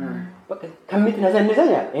በቃ ከሚትነዘንዘኝ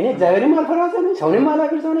እኔ እግዚአብሔርንም አልፈራ ሰው ነኝ፣ ሰውንም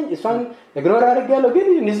አላፈር ሰው ነኝ፣ እሷን ኢግኖር አድርጌያለሁ፣ ግን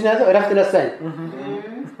ንዝናዘው እረፍት ነሳኝ።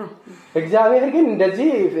 እግዚአብሔር ግን እንደዚህ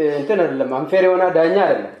እንትን አይደለም አንፌር የሆነ ዳኛ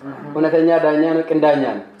አይደለም እውነተኛ ዳኛ ነው ቅን ዳኛ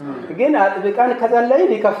ነው ግን አጥብቀን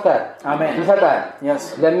ከጸለይን ይከፍታል ይሰጣል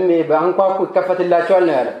በአንኳኩ ይከፈትላቸዋል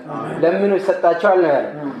ነው ያለው ለምኑ ይሰጣቸዋል ነው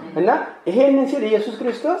ያለው እና ይሄንን ሲል ኢየሱስ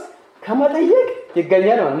ክርስቶስ ከመጠየቅ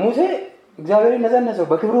ይገኛል ማለት ሙሴ እግዚአብሔር ነዘነሰው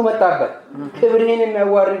በክብሩ መጣበት ክብርህን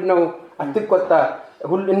የሚያዋርድ ነው አትቆጣ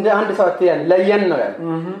ሁሉ እንደ አንድ ሰው አትያን ለየን ነው ያለው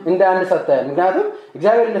እንደ አንድ ሰው አትያን ምክንያቱም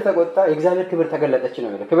እግዚአብሔር እንደተቆጣ የእግዚአብሔር ክብር ተገለጠች ነው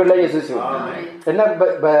ያለው ክብር ለኢየሱስ ይሁን እና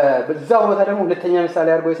በዛው ቦታ ደግሞ ሁለተኛ ምሳሌ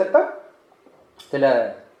አድርጎ የሰጠው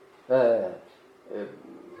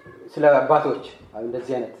ስለ አባቶች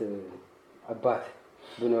እንደዚህ አይነት አባት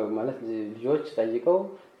ብሎ ማለት ልጆች ጠይቀው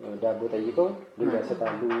ዳቦ ጠይቀው ድንጋይ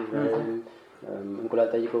ይሰጣሉ እንቁላል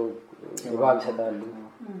ጠይቀው እባብ ይሰጣሉ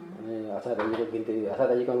አሳ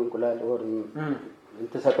ጠይቀው እንቁላል ወር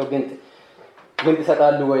እንተሰጠው ግን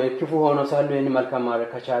ይሰጣሉ ወይ ክፉ ሆኖ ሳሉ የኔ መልካም ማድረግ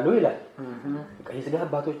ከቻሉ ይላል ከይስጋ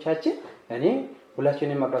አባቶቻችን እኔ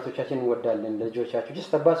ሁላችንም አባቶቻችን እንወዳለን ልጆቻቸው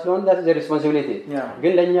just አባት ስለሆነ that is the responsibility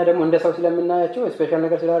ግን ለኛ ደግሞ እንደ ሰው ስለምናያቸው ስፔሻል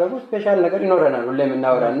ነገር ስላደረጉ ስፔሻል ነገር ይኖረናል ሁሌም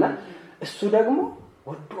እናወራና እሱ ደግሞ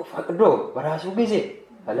ወዶ ፈቅዶ በራሱ ጊዜ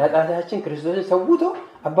ለጣታችን ክርስቶስን ሰውቶ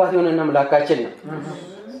አባት የሆነና አምላካችን ነው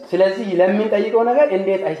ስለዚህ ለምን ጠይቀው ነገር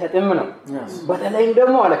እንዴት አይሰጥም ነው በተለይም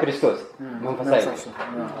ደግሞ አለ ክርስቶስ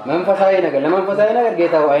መንፈሳዊ ነገር ለመንፈሳዊ ነገር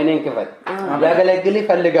ጌታው አይኔን ክፈት ያገለግል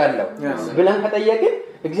ይፈልጋለሁ ብለን ከጠየቅን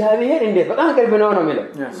እግዚአብሔር እንዴት በጣም ቅርብ ነው ነው የሚለው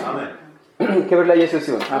አሜን ክብር ለኢየሱስ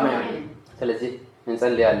ይሁን አሜን ስለዚህ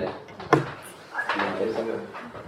እንጸልያለን